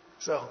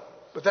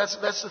 But that's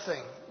the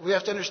thing. We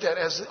have to understand,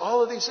 as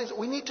all of these things,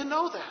 we need to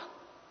know that.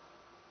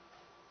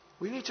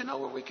 We need to know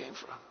where we came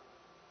from.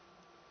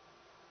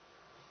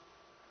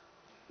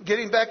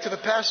 Getting back to the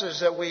passage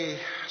that we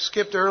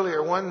skipped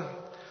earlier, one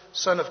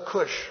son of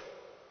Cush,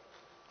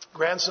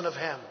 grandson of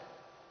Ham,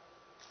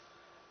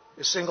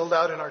 is singled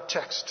out in our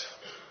text.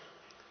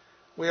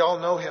 We all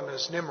know him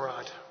as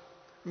Nimrod.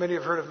 Many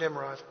have heard of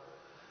Nimrod.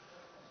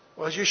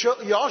 Well,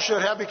 you all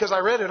should have, because I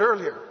read it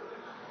earlier.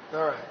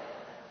 All right.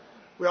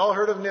 We all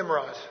heard of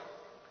Nimrod.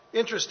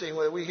 Interesting,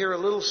 we hear a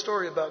little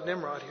story about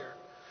Nimrod here.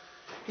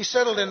 He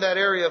settled in that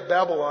area of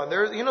Babylon.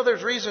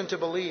 There's reason to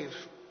believe.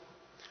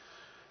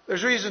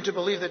 There's reason to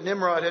believe that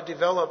Nimrod had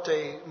developed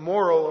a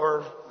moral,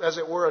 or as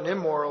it were, an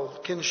immoral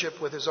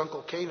kinship with his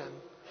uncle Canaan,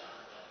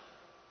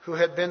 who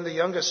had been the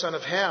youngest son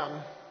of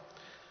Ham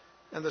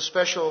and the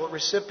special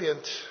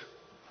recipient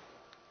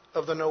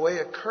of the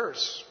Noahic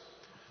curse.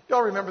 You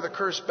all remember the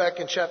curse back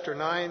in chapter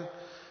 9.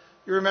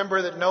 You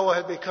remember that Noah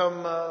had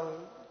become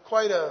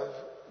quite a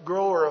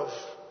grower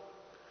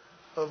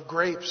of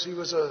grapes.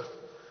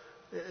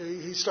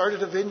 He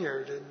started a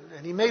vineyard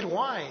and he made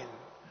wine.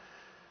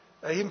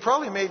 He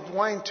probably made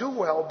wine too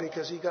well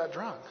because he got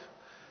drunk.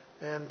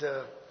 And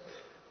the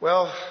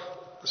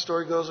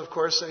story goes, of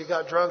course, that he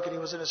got drunk and he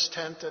was in his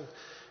tent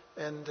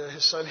and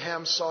his son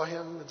Ham saw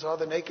him and saw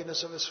the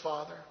nakedness of his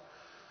father.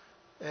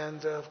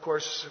 And of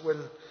course,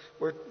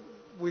 when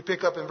We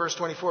pick up in verse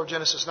 24 of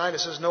Genesis 9. It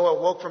says, Noah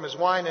awoke from his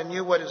wine and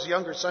knew what his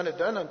younger son had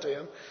done unto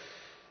him.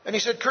 And he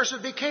said,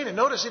 Cursed be Canaan.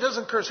 Notice he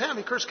doesn't curse Ham,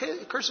 he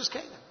curses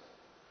Canaan.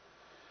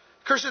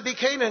 Cursed be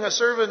Canaan, a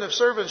servant of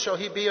servants shall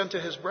he be unto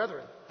his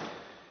brethren.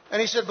 And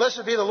he said,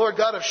 Blessed be the Lord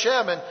God of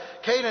Shem, and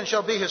Canaan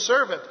shall be his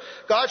servant.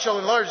 God shall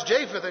enlarge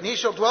Japheth, and he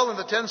shall dwell in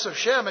the tents of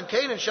Shem, and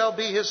Canaan shall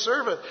be his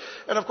servant.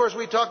 And of course,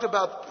 we talked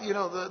about,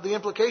 the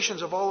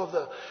implications of all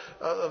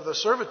of the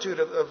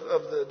servitude of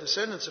the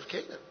descendants of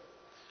Canaan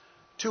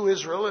to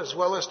Israel, as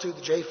well as to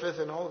Japheth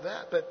and all of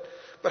that.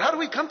 But how do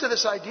we come to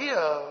this idea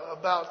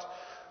about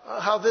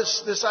how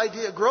this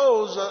idea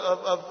grows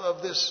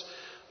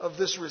of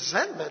this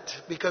resentment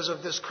because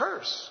of this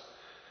curse?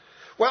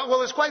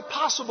 Well, it's quite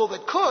possible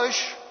that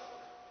Cush,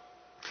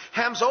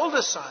 Ham's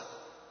oldest son,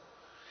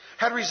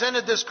 had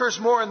resented this curse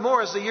more and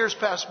more as the years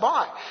passed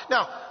by.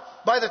 Now,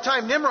 by the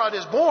time Nimrod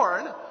is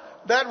born,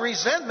 that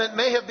resentment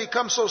may have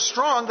become so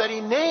strong that he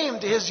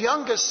named his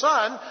youngest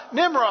son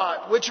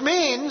Nimrod, which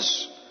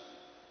means,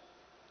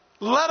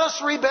 let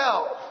us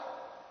rebel.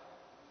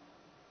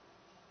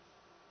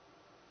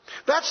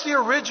 That's the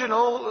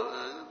original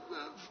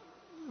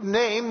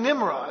name,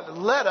 Nimrod.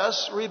 Let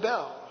us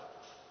rebel.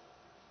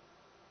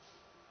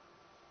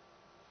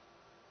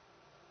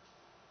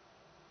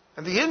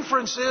 And the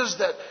inference is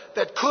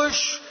that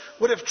Cush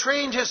would have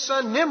trained his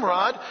son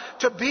Nimrod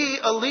to be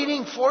a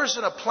leading force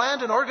in a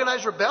planned and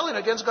organized rebellion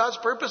against God's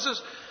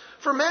purposes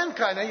for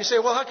mankind. And you say,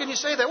 well, how can you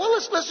say that? Well,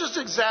 let's just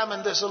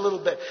examine this a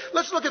little bit.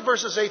 Let's look at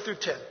verses 8 through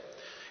 10.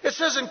 It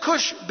says, And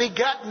Cush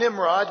begat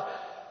Nimrod.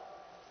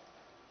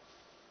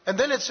 And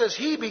then it says,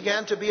 he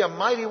began to be a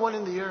mighty one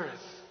in the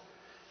earth.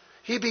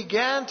 He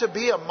began to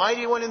be a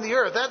mighty one in the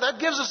earth. That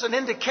gives us an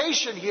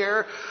indication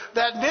here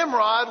that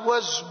Nimrod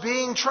was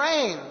being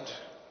trained.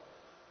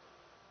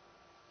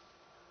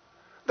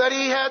 That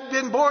he had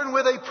been born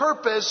with a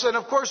purpose. And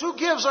of course, who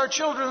gives our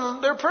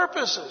children their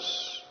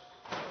purposes?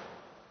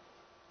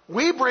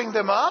 We bring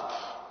them up.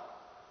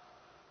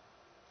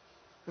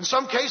 In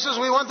some cases,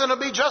 we want them to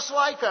be just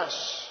like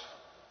us.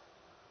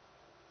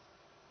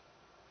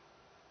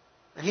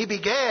 And he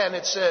began,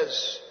 it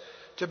says,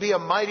 to be a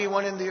mighty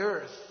one in the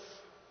earth.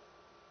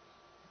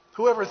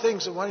 Whoever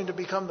thinks of wanting to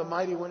become the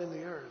mighty one in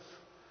the earth.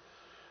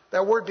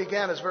 That word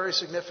began is very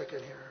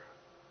significant here.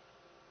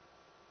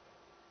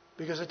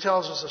 Because it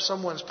tells us of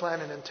someone's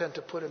plan and intent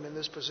to put him in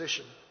this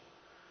position.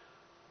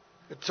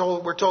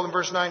 We're told in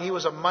verse 9, he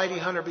was a mighty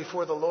hunter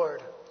before the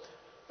Lord.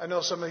 I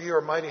know some of you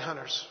are mighty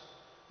hunters.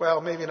 Well,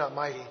 maybe not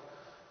mighty.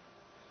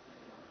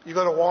 You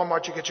go to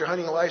Walmart, you get your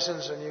hunting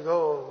license, and you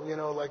go,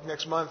 like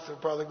next month, you'll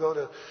probably go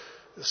to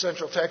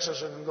Central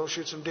Texas and go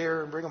shoot some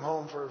deer and bring them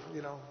home for,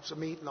 some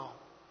meat and all.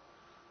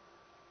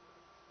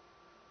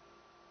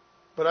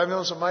 But I've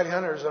known some mighty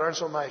hunters that aren't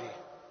so mighty.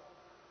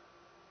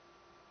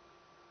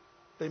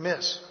 They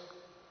miss.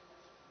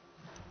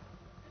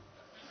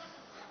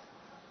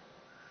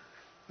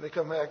 They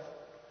come back.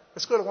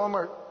 Let's go to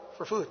Walmart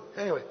for food.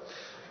 Anyway.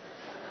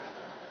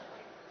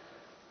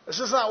 This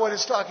is not what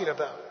it's talking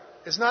about.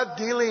 It's not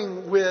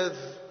dealing with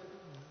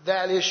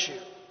that issue.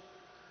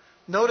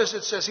 Notice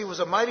it says he was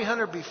a mighty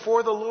hunter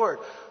before the Lord.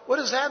 What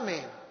does that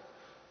mean?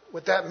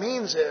 What that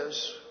means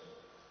is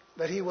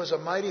that he was a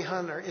mighty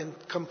hunter in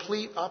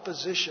complete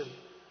opposition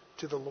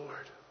to the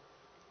Lord.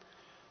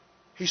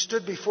 He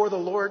stood before the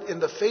Lord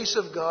in the face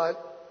of God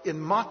in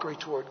mockery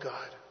toward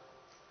God.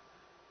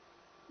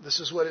 This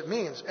is what it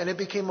means. And it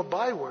became a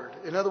byword.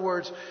 In other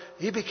words,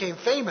 he became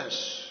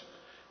famous.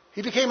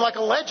 He became like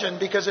a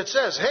legend because it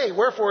says, hey,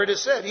 wherefore it is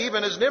said,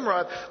 even as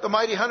Nimrod, the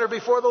mighty hunter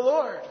before the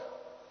Lord.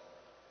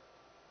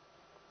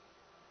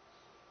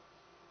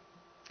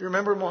 You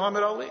remember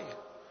Muhammad Ali?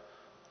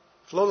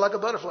 Float like a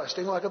butterfly,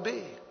 sting like a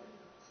bee.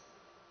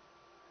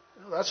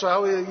 That's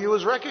how he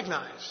was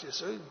recognized, you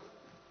see.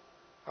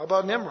 How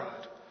about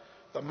Nimrod?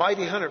 The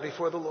mighty hunter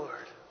before the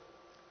Lord.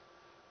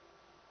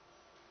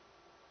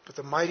 But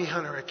the mighty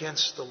hunter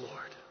against the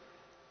Lord.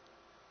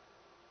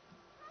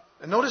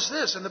 And notice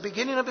this, and the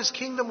beginning of his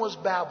kingdom was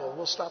Babel.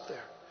 We'll stop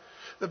there.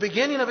 The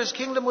beginning of his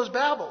kingdom was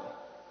Babel.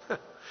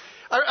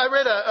 I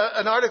read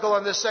an article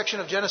on this section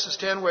of Genesis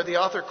 10 where the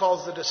author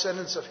calls the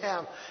descendants of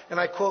Ham,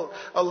 and I quote,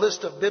 a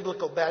list of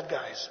biblical bad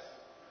guys.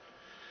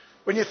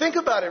 When you think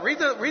about it, read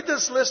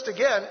this list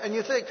again, and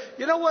you think,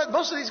 you know what?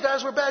 Most of these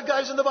guys were bad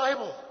guys in the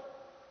Bible.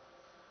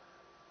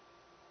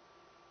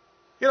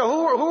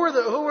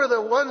 Who were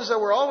the ones that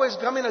were always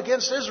coming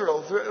against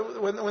Israel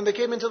when they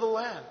came into the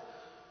land?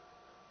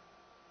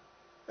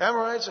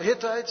 Amorites, the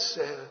Hittites,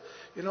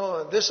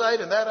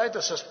 thisite and thatite,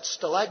 the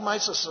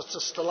stalagmites,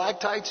 the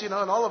stalactites, and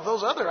all of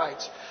those other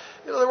ites.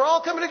 They were all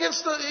coming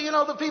against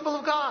the people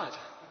of God.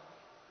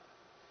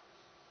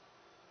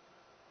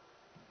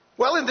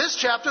 Well, in this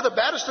chapter, the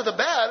baddest of the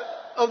bad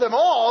of them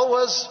all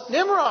was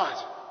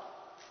Nimrod.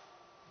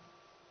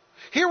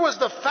 Here was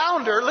the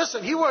founder,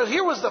 listen, here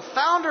was the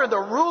founder and the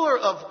ruler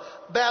of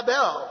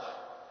Babel,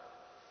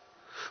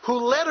 who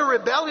led a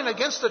rebellion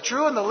against the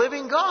true and the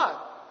living God.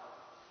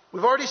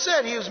 We've already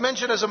said he was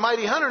mentioned as a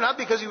mighty hunter, not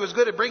because he was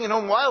good at bringing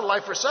home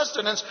wildlife for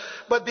sustenance,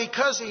 but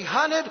because he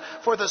hunted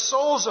for the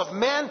souls of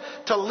men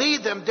to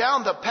lead them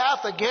down the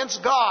path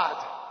against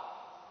God.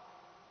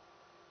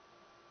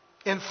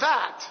 In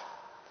fact,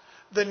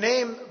 the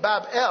name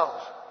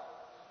Bab-el,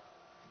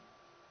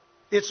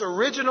 its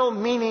original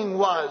meaning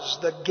was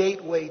the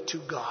gateway to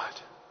God.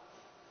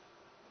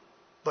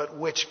 But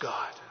which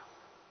God?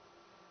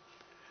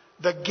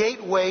 The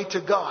gateway to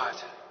God.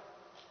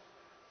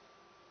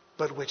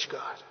 But which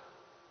God?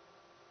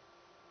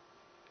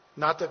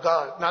 Not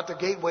the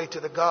gateway to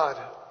the God,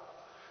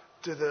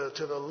 to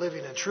the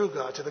living and true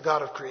God, to the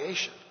God of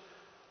creation.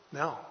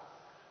 No.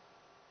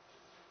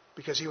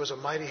 Because he was a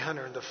mighty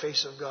hunter in the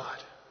face of God,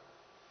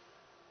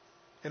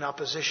 in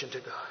opposition to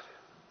God.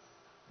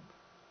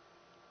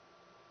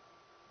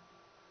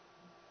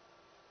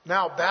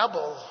 Now,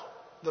 Babel,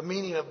 the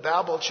meaning of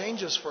Babel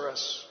changes for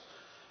us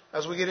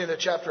as we get into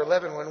chapter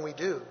 11 when we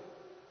do.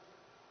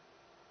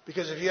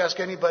 Because if you ask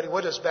anybody,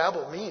 what does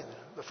Babel mean?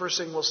 The first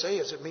thing we'll say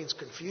is it means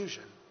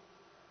confusion.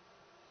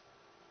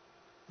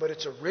 But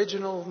its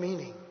original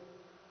meaning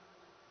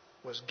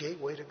was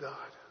gateway to God.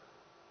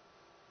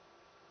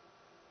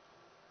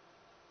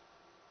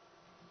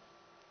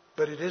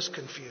 But it is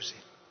confusing.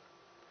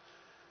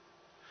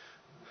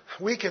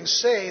 We can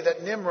say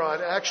that Nimrod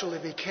actually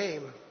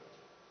became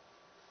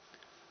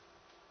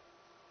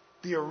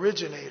the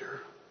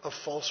originator of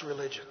false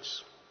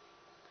religions.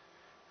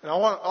 And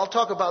I'll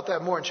talk about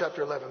that more in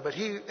chapter 11. But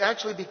he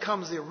actually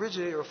becomes the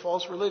originator of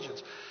false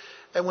religions.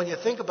 And when you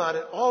think about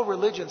it, all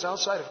religions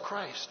outside of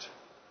Christ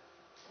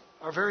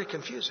are very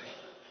confusing.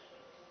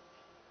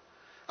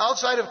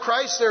 Outside of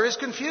Christ, there is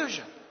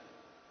confusion.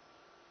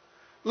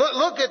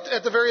 Look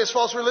at the various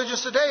false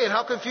religions today and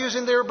how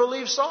confusing their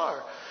beliefs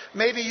are.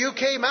 Maybe you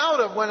came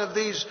out of one of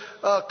these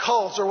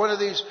cults or one of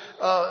these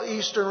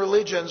Eastern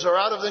religions, or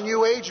out of the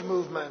New Age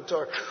movement,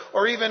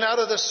 or even out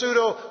of the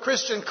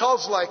pseudo-Christian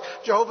cults like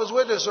Jehovah's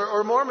Witness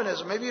or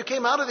Mormonism. Maybe you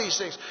came out of these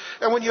things.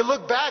 And when you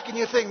look back and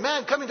you think,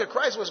 man, coming to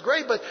Christ was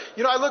great, but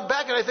I look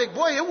back and I think,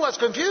 boy, it was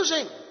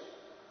confusing.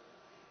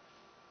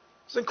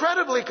 It's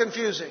incredibly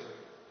confusing.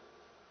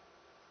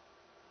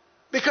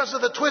 Because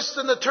of the twists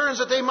and the turns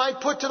that they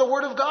might put to the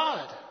Word of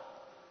God,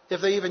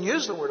 if they even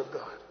use the Word of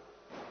God.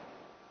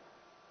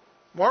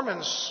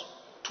 Mormons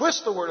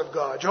twist the Word of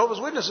God. Jehovah's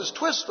Witnesses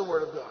twist the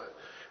Word of God.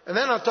 And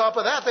then on top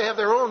of that, they have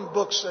their own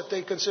books that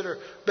they consider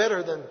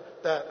better than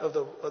that of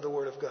the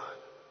Word of God.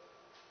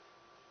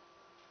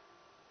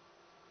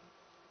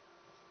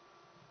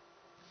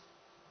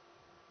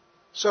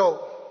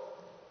 So,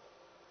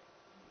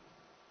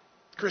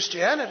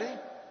 Christianity,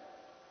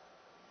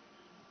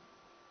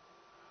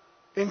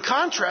 in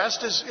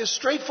contrast, is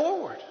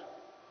straightforward.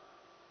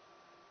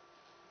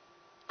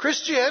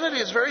 Christianity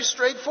is very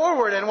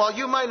straightforward, and while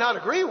you might not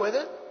agree with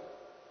it,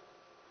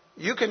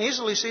 you can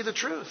easily see the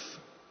truth.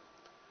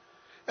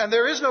 And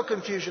there is no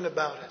confusion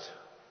about it.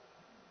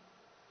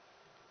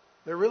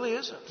 There really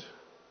isn't.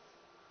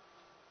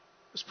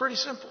 It's pretty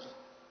simple.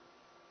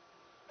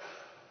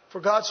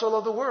 For God so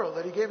loved the world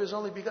that he gave his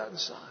only begotten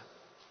Son,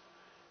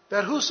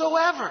 that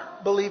whosoever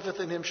believeth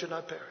in him should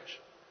not perish,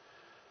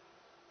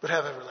 but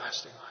have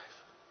everlasting life.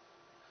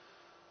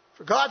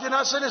 For God did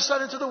not send his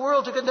Son into the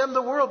world to condemn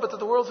the world, but that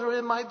the world through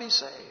him might be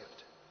saved.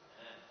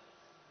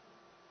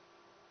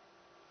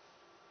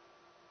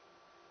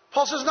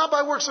 Paul says, not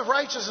by works of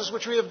righteousness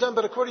which we have done,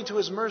 but according to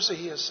his mercy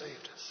he has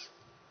saved us.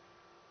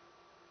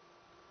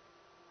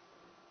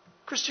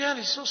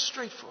 Christianity is so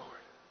straightforward.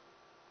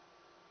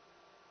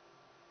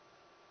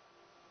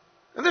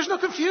 And there's no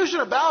confusion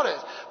about it.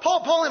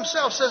 Paul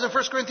himself says in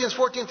 1 Corinthians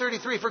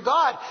 14:33, for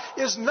God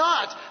is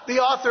not the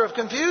author of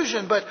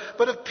confusion, but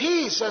of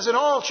peace, as in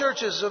all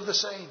churches of the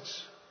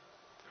saints.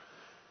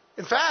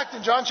 In fact,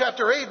 in John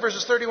chapter 8,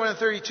 verses 31 and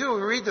 32,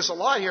 we read this a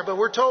lot here, but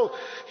we're told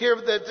here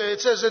that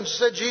it says, and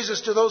said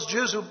Jesus to those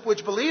Jews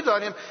which believed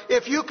on him,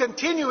 if you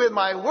continue in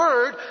my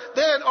word,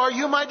 then are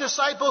you my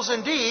disciples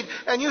indeed,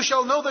 and you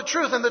shall know the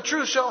truth, and the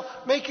truth shall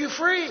make you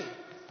free.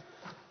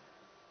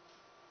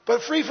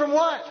 But free from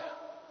what?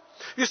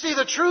 You see,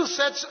 the truth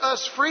sets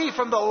us free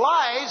from the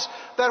lies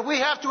that we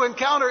have to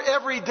encounter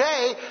every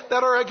day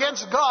that are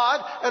against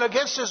God and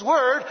against his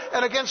word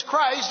and against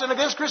Christ and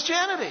against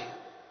Christianity.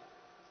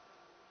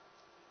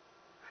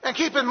 And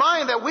keep in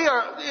mind that we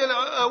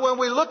are, when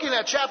we're looking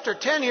at chapter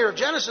 10 here of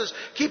Genesis,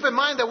 keep in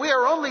mind that we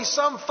are only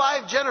some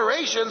 5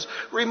 generations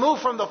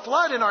removed from the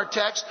flood in our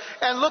text,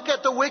 and look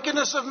at the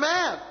wickedness of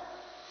man.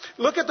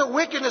 Look at the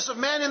wickedness of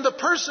man in the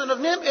person of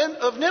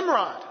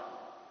Nimrod.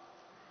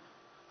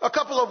 A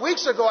couple of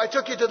weeks ago, I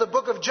took you to the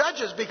book of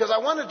Judges because I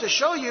wanted to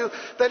show you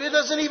that it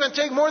doesn't even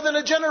take more than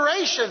a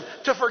generation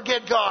to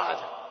forget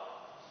God.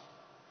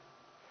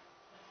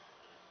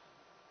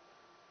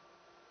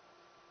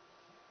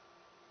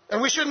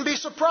 And we shouldn't be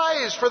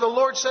surprised, for the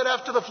Lord said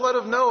after the flood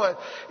of Noah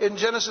in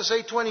Genesis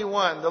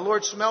 8:21, the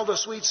Lord smelled a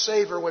sweet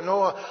savor when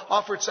Noah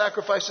offered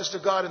sacrifices to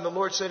God, and the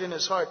Lord said in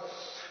his heart,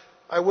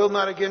 I will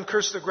not again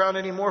curse the ground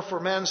anymore for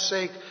man's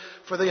sake,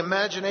 for the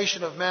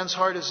imagination of man's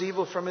heart is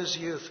evil from his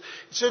youth.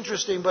 It's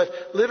interesting, but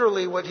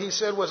literally what he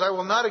said was, I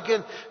will not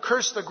again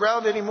curse the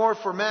ground anymore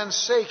for man's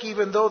sake,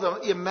 even though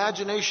the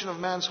imagination of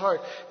man's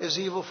heart is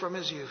evil from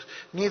his youth.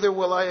 Neither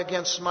will I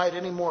again smite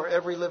anymore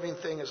every living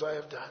thing as I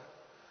have done.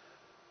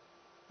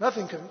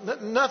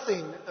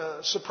 Nothing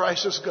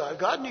surprises God.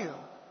 God knew.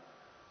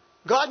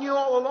 God knew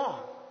all along.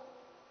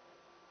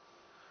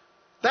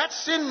 That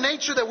sin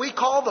nature that we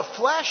call the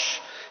flesh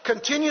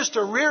continues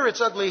to rear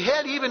its ugly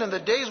head even in the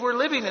days we're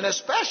living in,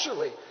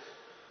 especially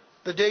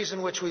the days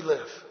in which we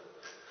live.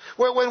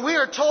 Where when we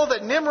are told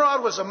that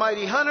Nimrod was a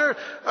mighty hunter,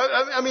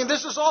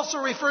 this is also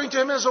referring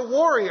to him as a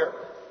warrior.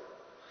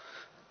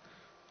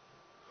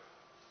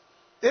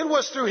 It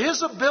was through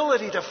his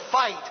ability to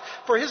fight,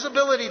 for his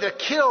ability to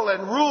kill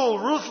and rule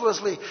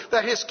ruthlessly,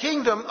 that his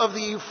kingdom of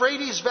the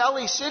Euphrates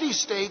Valley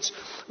city-states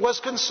was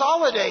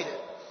consolidated.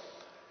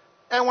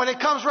 And when it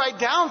comes right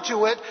down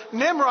to it,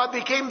 Nimrod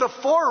became the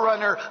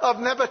forerunner of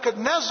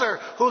Nebuchadnezzar,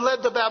 who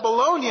led the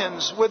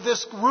Babylonians with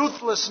this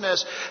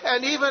ruthlessness,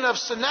 and even of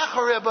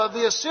Sennacherib of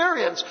the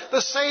Assyrians.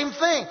 The same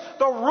thing,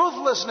 the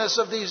ruthlessness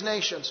of these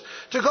nations,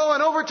 to go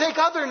and overtake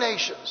other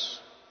nations.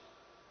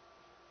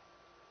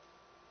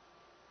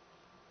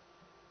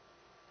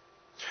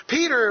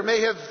 Peter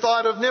may have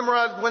thought of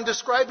Nimrod when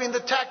describing the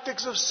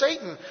tactics of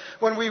Satan.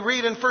 When we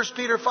read in 1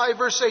 Peter 5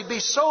 verse 8, be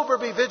sober,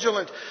 be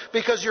vigilant,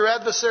 because your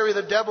adversary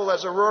the devil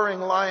as a roaring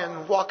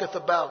lion walketh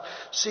about,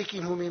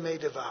 seeking whom he may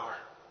devour.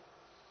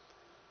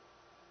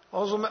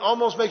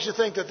 Almost makes you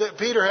think that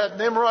Peter had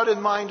Nimrod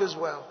in mind as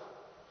well.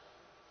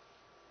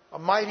 A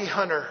mighty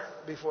hunter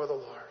before the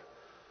Lord.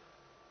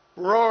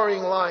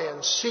 Roaring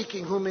lion,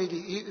 seeking whom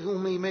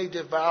he may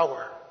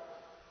devour.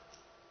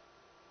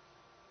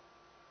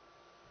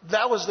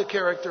 That was the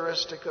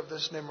characteristic of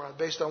this Nimrod,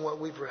 based on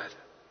what we've read.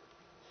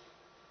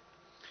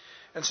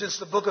 And since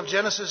the book of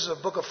Genesis is a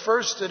book of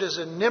firsts, it is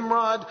in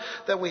Nimrod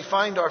that we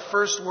find our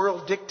first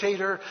world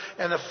dictator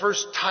and the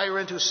first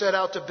tyrant who set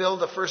out to build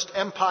the first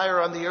empire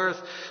on the earth,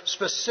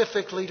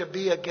 specifically to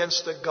be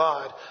against the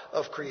God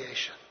of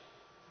creation.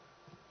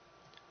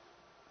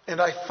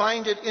 And I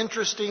find it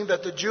interesting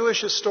that the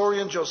Jewish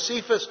historian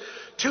Josephus,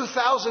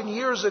 2,000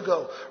 years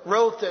ago,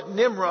 wrote that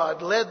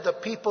Nimrod led the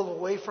people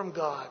away from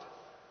God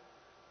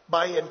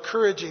by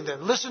encouraging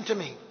them, listen to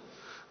me,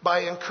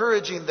 by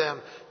encouraging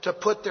them to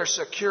put their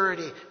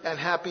security and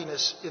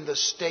happiness in the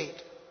state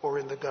or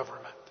in the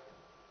government.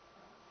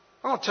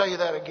 I won't tell you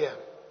that again,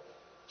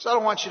 so I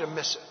don't want you to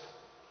miss it.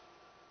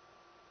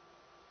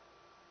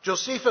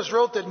 Josephus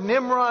wrote that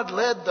Nimrod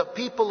led the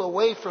people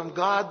away from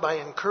God by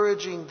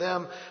encouraging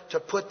them to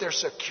put their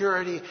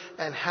security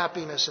and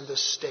happiness in the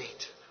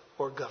state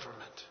or government.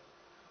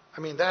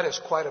 That is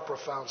quite a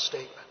profound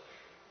statement.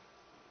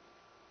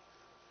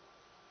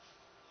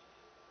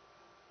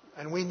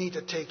 And we need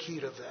to take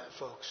heed of that,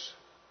 folks.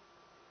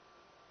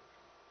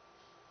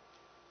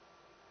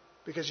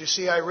 Because you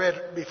see, I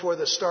read before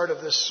the start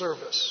of this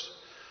service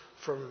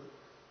from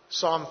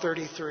Psalm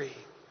 33.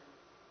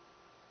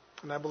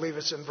 And I believe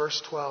it's in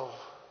verse 12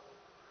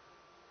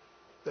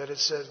 that it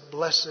says,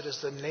 blessed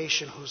is the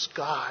nation whose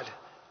God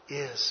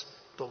is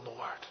the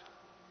Lord.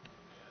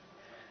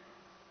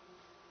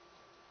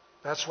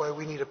 That's why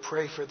we need to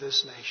pray for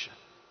this nation.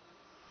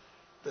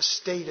 The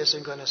state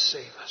isn't going to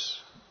save us.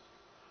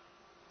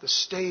 The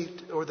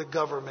state or the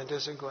government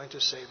isn't going to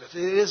save us.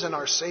 It isn't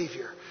our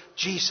Savior.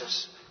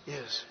 Jesus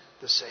is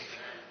the Savior.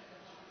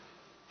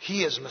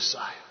 He is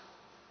Messiah.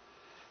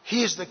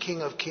 He is the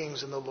King of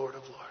Kings and the Lord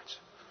of Lords.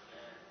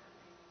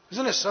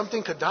 Isn't it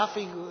something?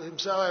 Gaddafi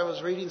himself, I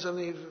was reading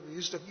something,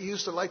 he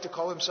used to like to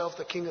call himself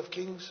the King of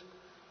Kings.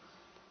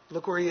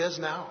 Look where he is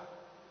now.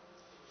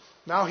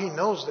 Now he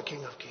knows the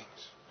King of Kings.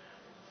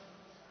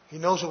 He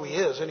knows who he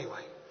is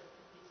anyway.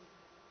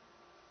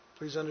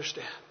 Please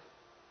understand.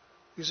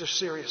 These are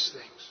serious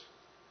things.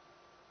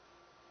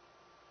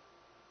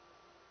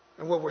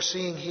 And what we're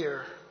seeing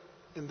here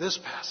in this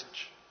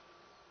passage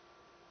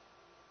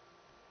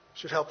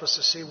should help us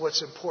to see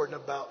what's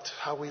important about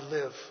how we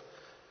live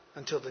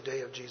until the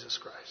day of Jesus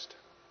Christ.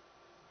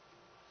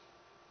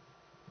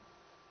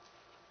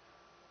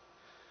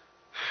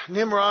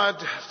 Nimrod,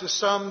 to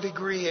some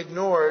degree,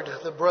 ignored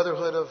the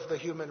brotherhood of the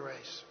human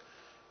race.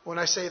 When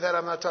I say that,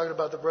 I'm not talking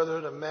about the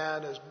brotherhood of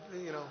man as,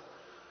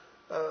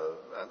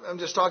 I'm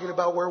just talking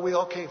about where we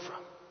all came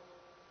from.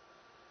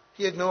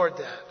 He ignored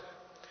that.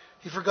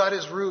 He forgot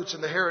his roots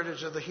and the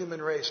heritage of the human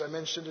race. I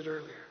mentioned it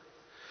earlier.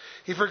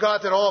 He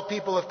forgot that all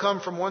people have come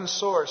from one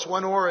source,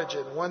 one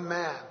origin, one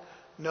man,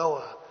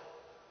 Noah.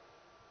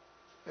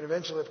 And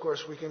eventually, of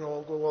course, we can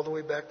all go all the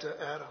way back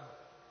to Adam.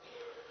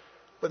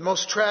 But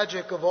most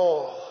tragic of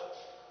all,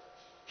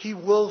 he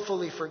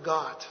willfully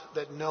forgot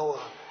that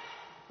Noah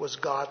was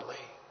godly.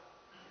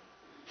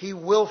 He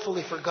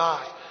willfully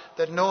forgot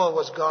that Noah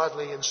was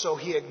godly, and so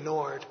he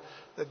ignored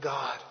the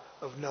God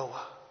of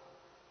Noah.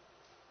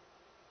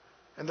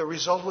 And the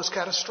result was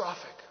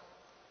catastrophic.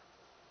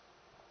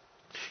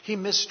 He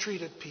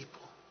mistreated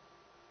people.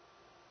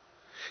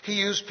 He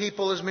used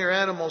people as mere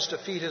animals to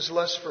feed his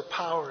lust for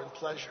power and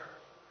pleasure.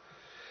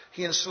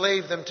 He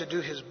enslaved them to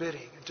do his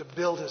bidding and to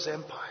build his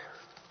empire.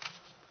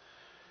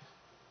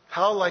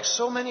 How, like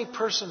so many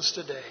persons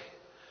today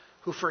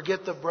who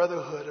forget the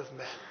brotherhood of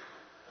men,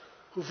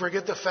 who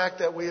forget the fact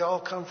that we all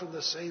come from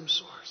the same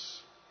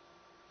source.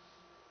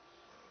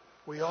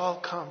 We all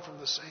come from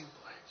the same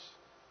place.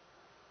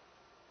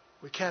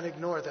 We can't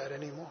ignore that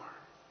anymore.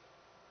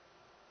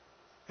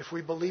 If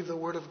we believe the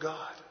Word of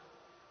God.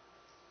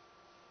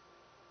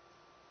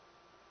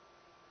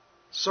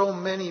 So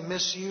many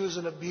misuse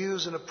and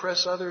abuse and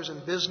oppress others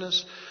in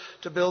business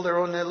to build their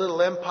own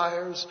little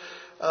empires,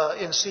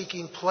 in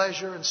seeking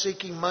pleasure, in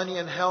seeking money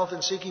and health,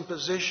 in seeking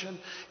position,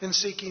 in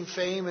seeking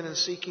fame, and in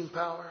seeking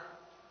power.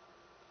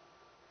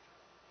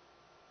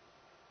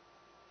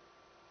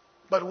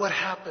 But what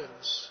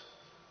happens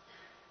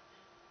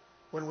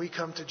when we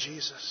come to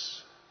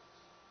Jesus?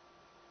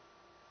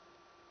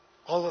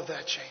 All of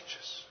that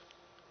changes.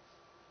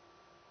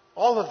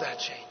 All of that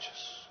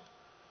changes.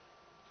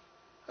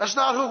 That's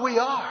not who we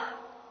are.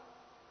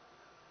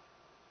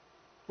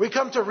 We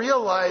come to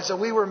realize that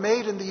we were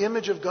made in the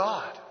image of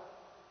God.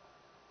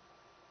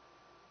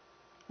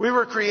 We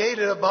were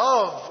created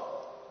above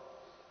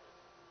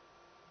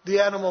the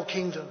animal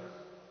kingdom,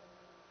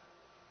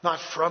 not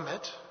from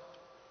it.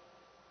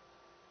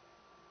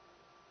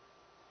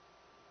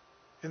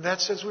 In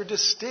that sense, we're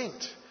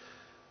distinct.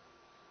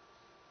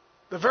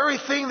 The very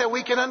thing that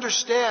we can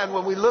understand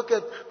when we look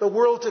at the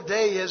world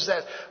today is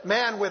that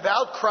man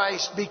without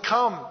Christ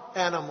become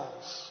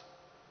animals.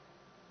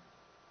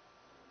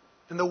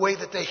 In the way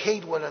that they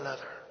hate one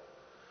another.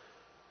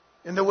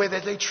 In the way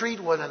that they treat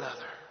one another.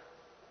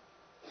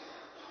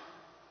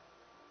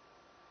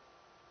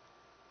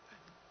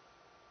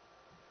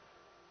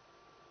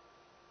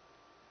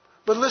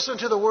 But listen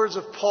to the words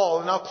of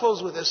Paul, and I'll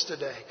close with this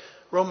today.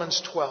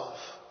 Romans 12.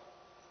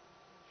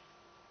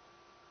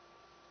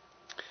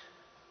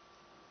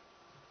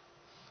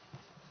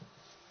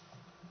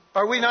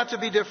 Are we not to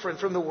be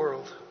different from the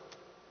world?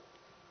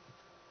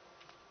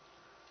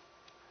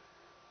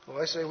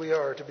 Well, I say we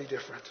are to be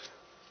different.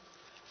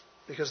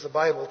 Because the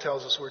Bible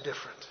tells us we're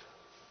different.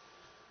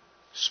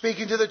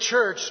 Speaking to the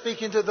church,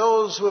 speaking to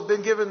those who have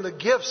been given the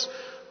gifts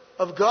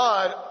of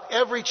God,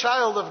 every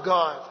child of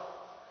God.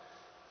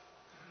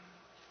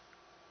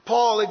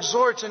 Paul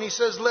exhorts and he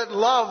says, let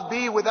love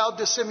be without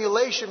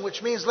dissimulation,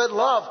 which means let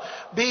love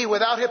be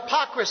without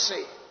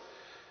hypocrisy.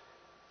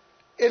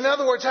 In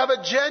other words, have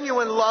a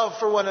genuine love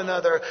for one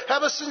another.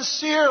 Have a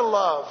sincere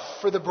love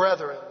for the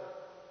brethren,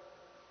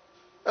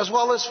 as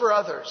well as for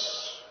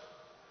others.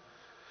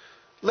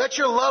 Let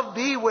your love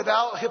be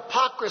without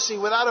hypocrisy,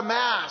 without a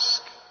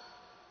mask.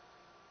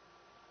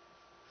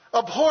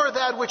 Abhor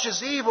that which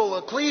is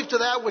evil, cleave to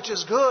that which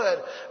is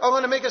good. I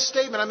want to make a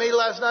statement I made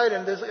last night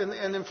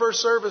and in first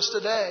service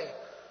today.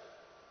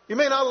 You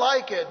may not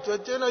like it,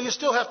 but you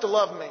still have to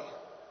love me.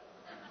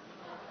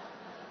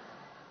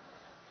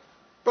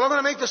 But I'm going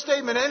to make the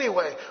statement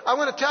anyway. I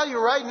want to tell you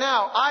right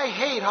now, I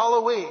hate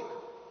Halloween.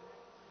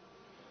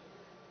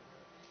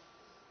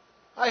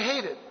 I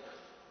hate it.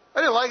 I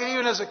didn't like it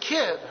even as a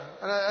kid.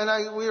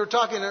 We were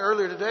talking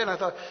earlier today and I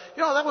thought,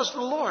 that was the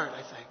Lord,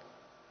 I think.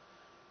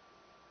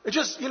 It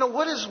just,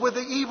 what is with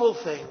the evil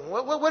thing?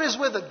 What is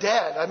with the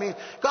dead? I mean,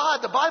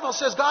 God, the Bible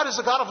says God is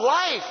the God of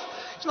life.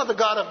 He's not the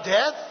God of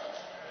death.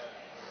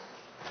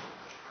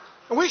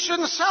 And we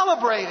shouldn't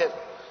celebrate it.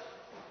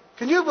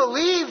 Can you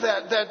believe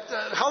that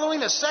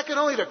Halloween is second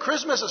only to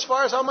Christmas as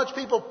far as how much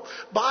people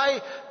buy,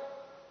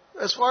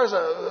 as far as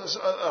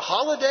a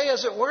holiday,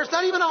 as it were? It's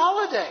not even a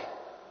holiday.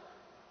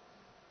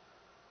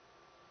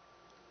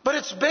 But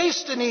it's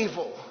based in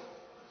evil.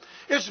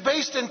 It's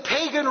based in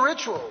pagan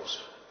rituals.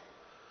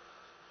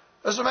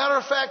 As a matter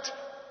of fact,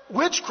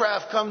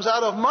 witchcraft comes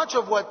out of much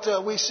of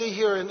what we see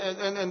here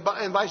and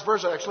vice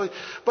versa, actually.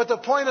 But the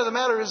point of the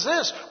matter is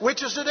this.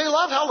 Witches today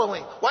love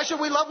Halloween. Why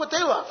should we love what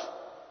they love?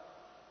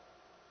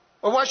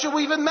 Or why should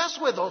we even mess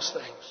with those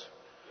things?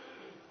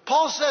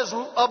 Paul says,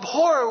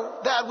 abhor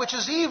that which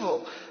is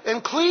evil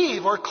and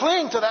cleave or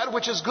cling to that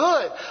which is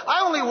good.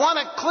 I only want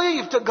to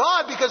cleave to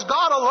God because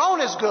God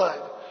alone is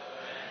good.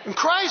 And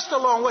Christ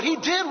alone, what He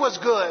did was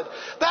good.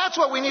 That's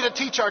what we need to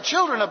teach our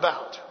children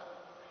about.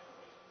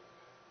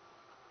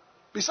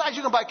 Besides,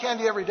 you can buy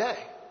candy every day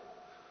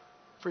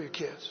for your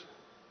kids.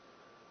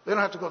 They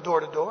don't have to go door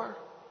to door.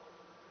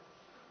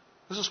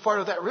 This is part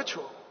of that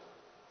ritual.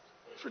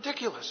 It's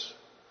ridiculous.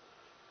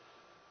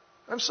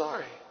 I'm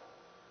sorry.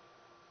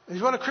 If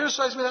you want to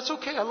criticize me, that's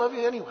okay. I love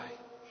you anyway.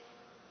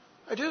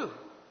 I do.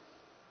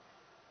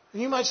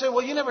 And you might say,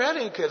 well, you never had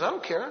any kids. I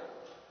don't care.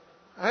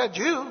 I had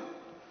you.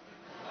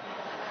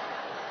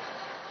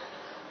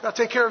 Got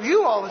to take care of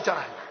you all the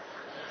time.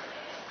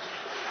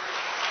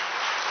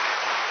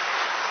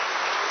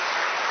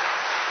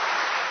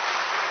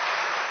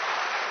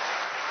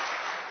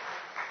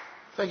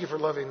 Thank you for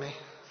loving me.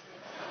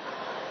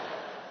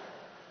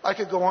 I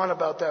could go on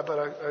about that,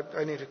 but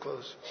I need to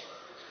close.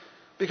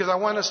 Because I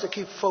want us to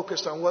keep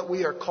focused on what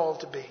we are called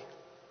to be.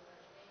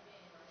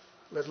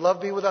 Let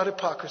love be without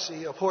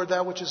hypocrisy. Abhor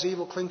that which is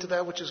evil. Cling to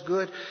that which is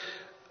good.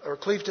 or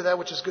cleave to that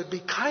which is good. Be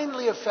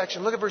kindly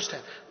affectioned. Look at verse 10.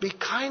 Be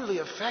kindly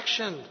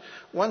affectioned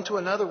one to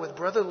another with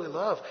brotherly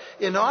love,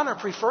 in honor,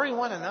 preferring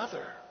one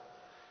another.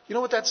 You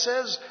know what that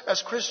says?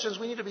 As Christians,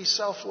 we need to be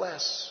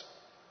selfless.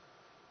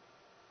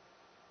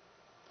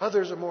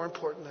 Others are more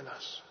important than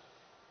us.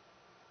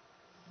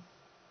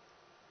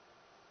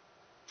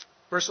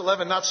 Verse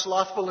 11, not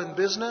slothful in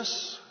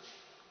business,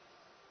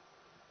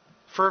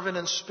 fervent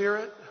in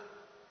spirit,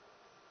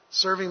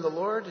 serving the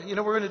Lord. You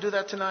know, we're going to do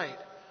that tonight.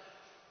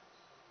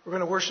 We're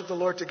going to worship the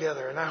Lord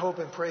together, and I hope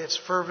and pray it's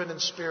fervent in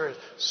spirit,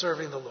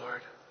 serving the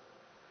Lord.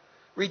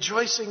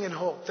 Rejoicing in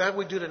hope. That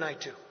we do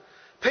tonight too.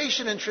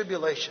 Patient in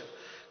tribulation.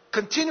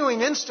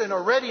 Continuing instant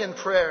or ready in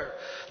prayer.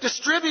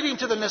 Distributing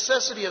to the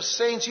necessity of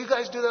saints. You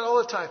guys do that all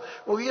the time.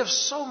 Well, we have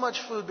so much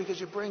food because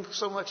you bring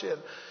so much in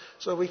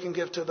so we can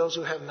give to those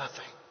who have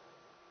nothing.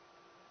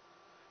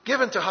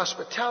 Given to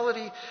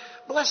hospitality.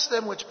 Bless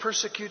them which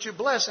persecute you.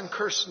 Bless and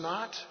curse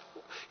not.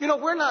 You know,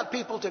 we're not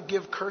people to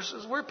give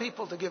curses. We're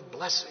people to give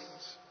blessings.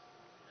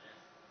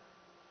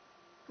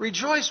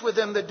 Rejoice with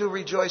them that do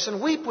rejoice,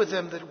 and weep with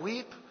them that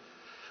weep.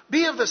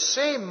 Be of the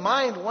same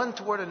mind one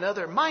toward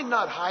another. Mind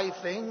not high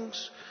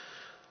things,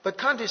 but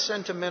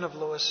condescend to men of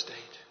low estate.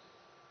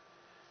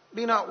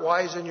 Be not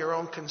wise in your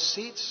own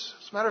conceits.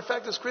 As a matter of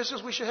fact, as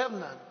Christians, we should have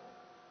none.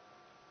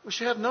 We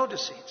should have no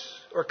deceits,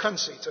 or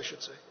conceits, I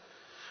should say.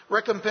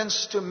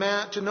 Recompense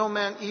to no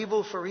man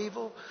evil for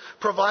evil.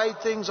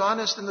 Provide things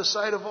honest in the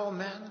sight of all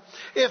men.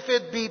 If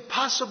it be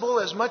possible,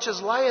 as much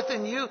as lieth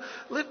in you,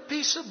 live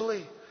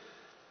peaceably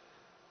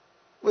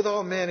with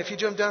all men. If you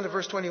jump down to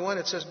verse 21,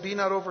 it says, be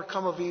not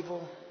overcome of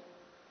evil,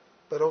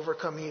 but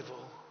overcome evil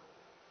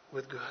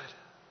with good.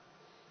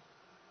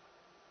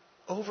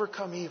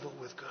 Overcome evil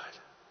with good.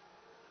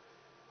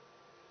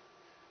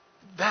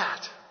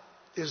 That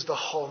is the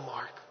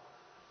hallmark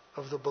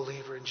of the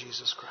believer in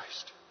Jesus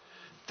Christ.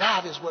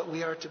 That is what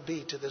we are to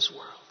be to this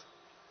world.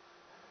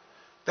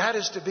 That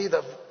is to be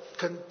the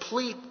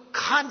complete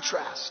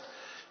contrast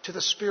to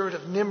the spirit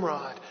of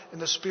Nimrod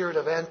and the spirit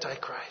of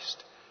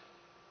Antichrist.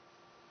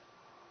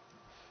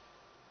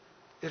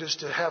 It is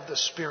to have the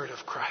Spirit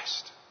of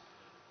Christ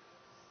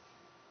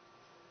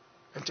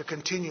and to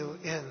continue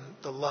in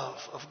the love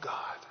of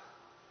God.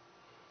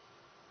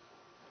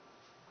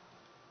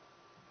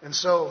 And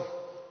so,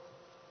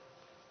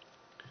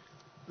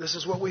 this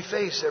is what we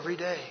face every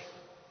day.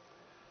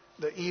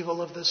 The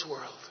evil of this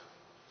world.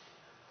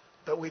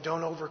 But we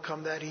don't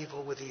overcome that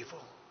evil with evil.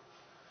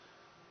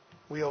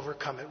 We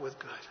overcome it with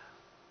good.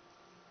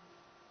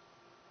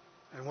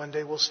 And one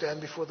day we'll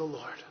stand before the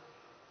Lord.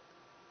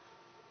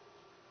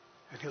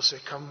 And He'll say,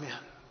 come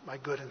in, my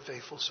good and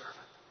faithful servant.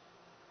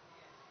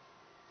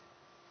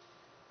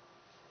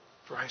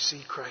 For I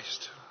see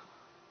Christ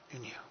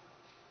in you.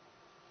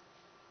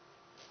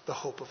 The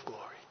hope of glory.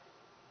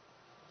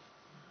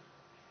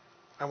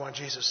 I want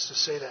Jesus to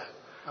say that.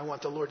 I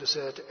want the Lord to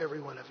say that to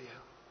every one of you.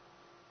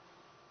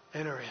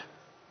 Enter in,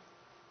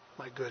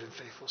 my good and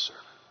faithful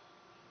servant.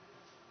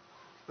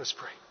 Let's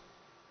pray.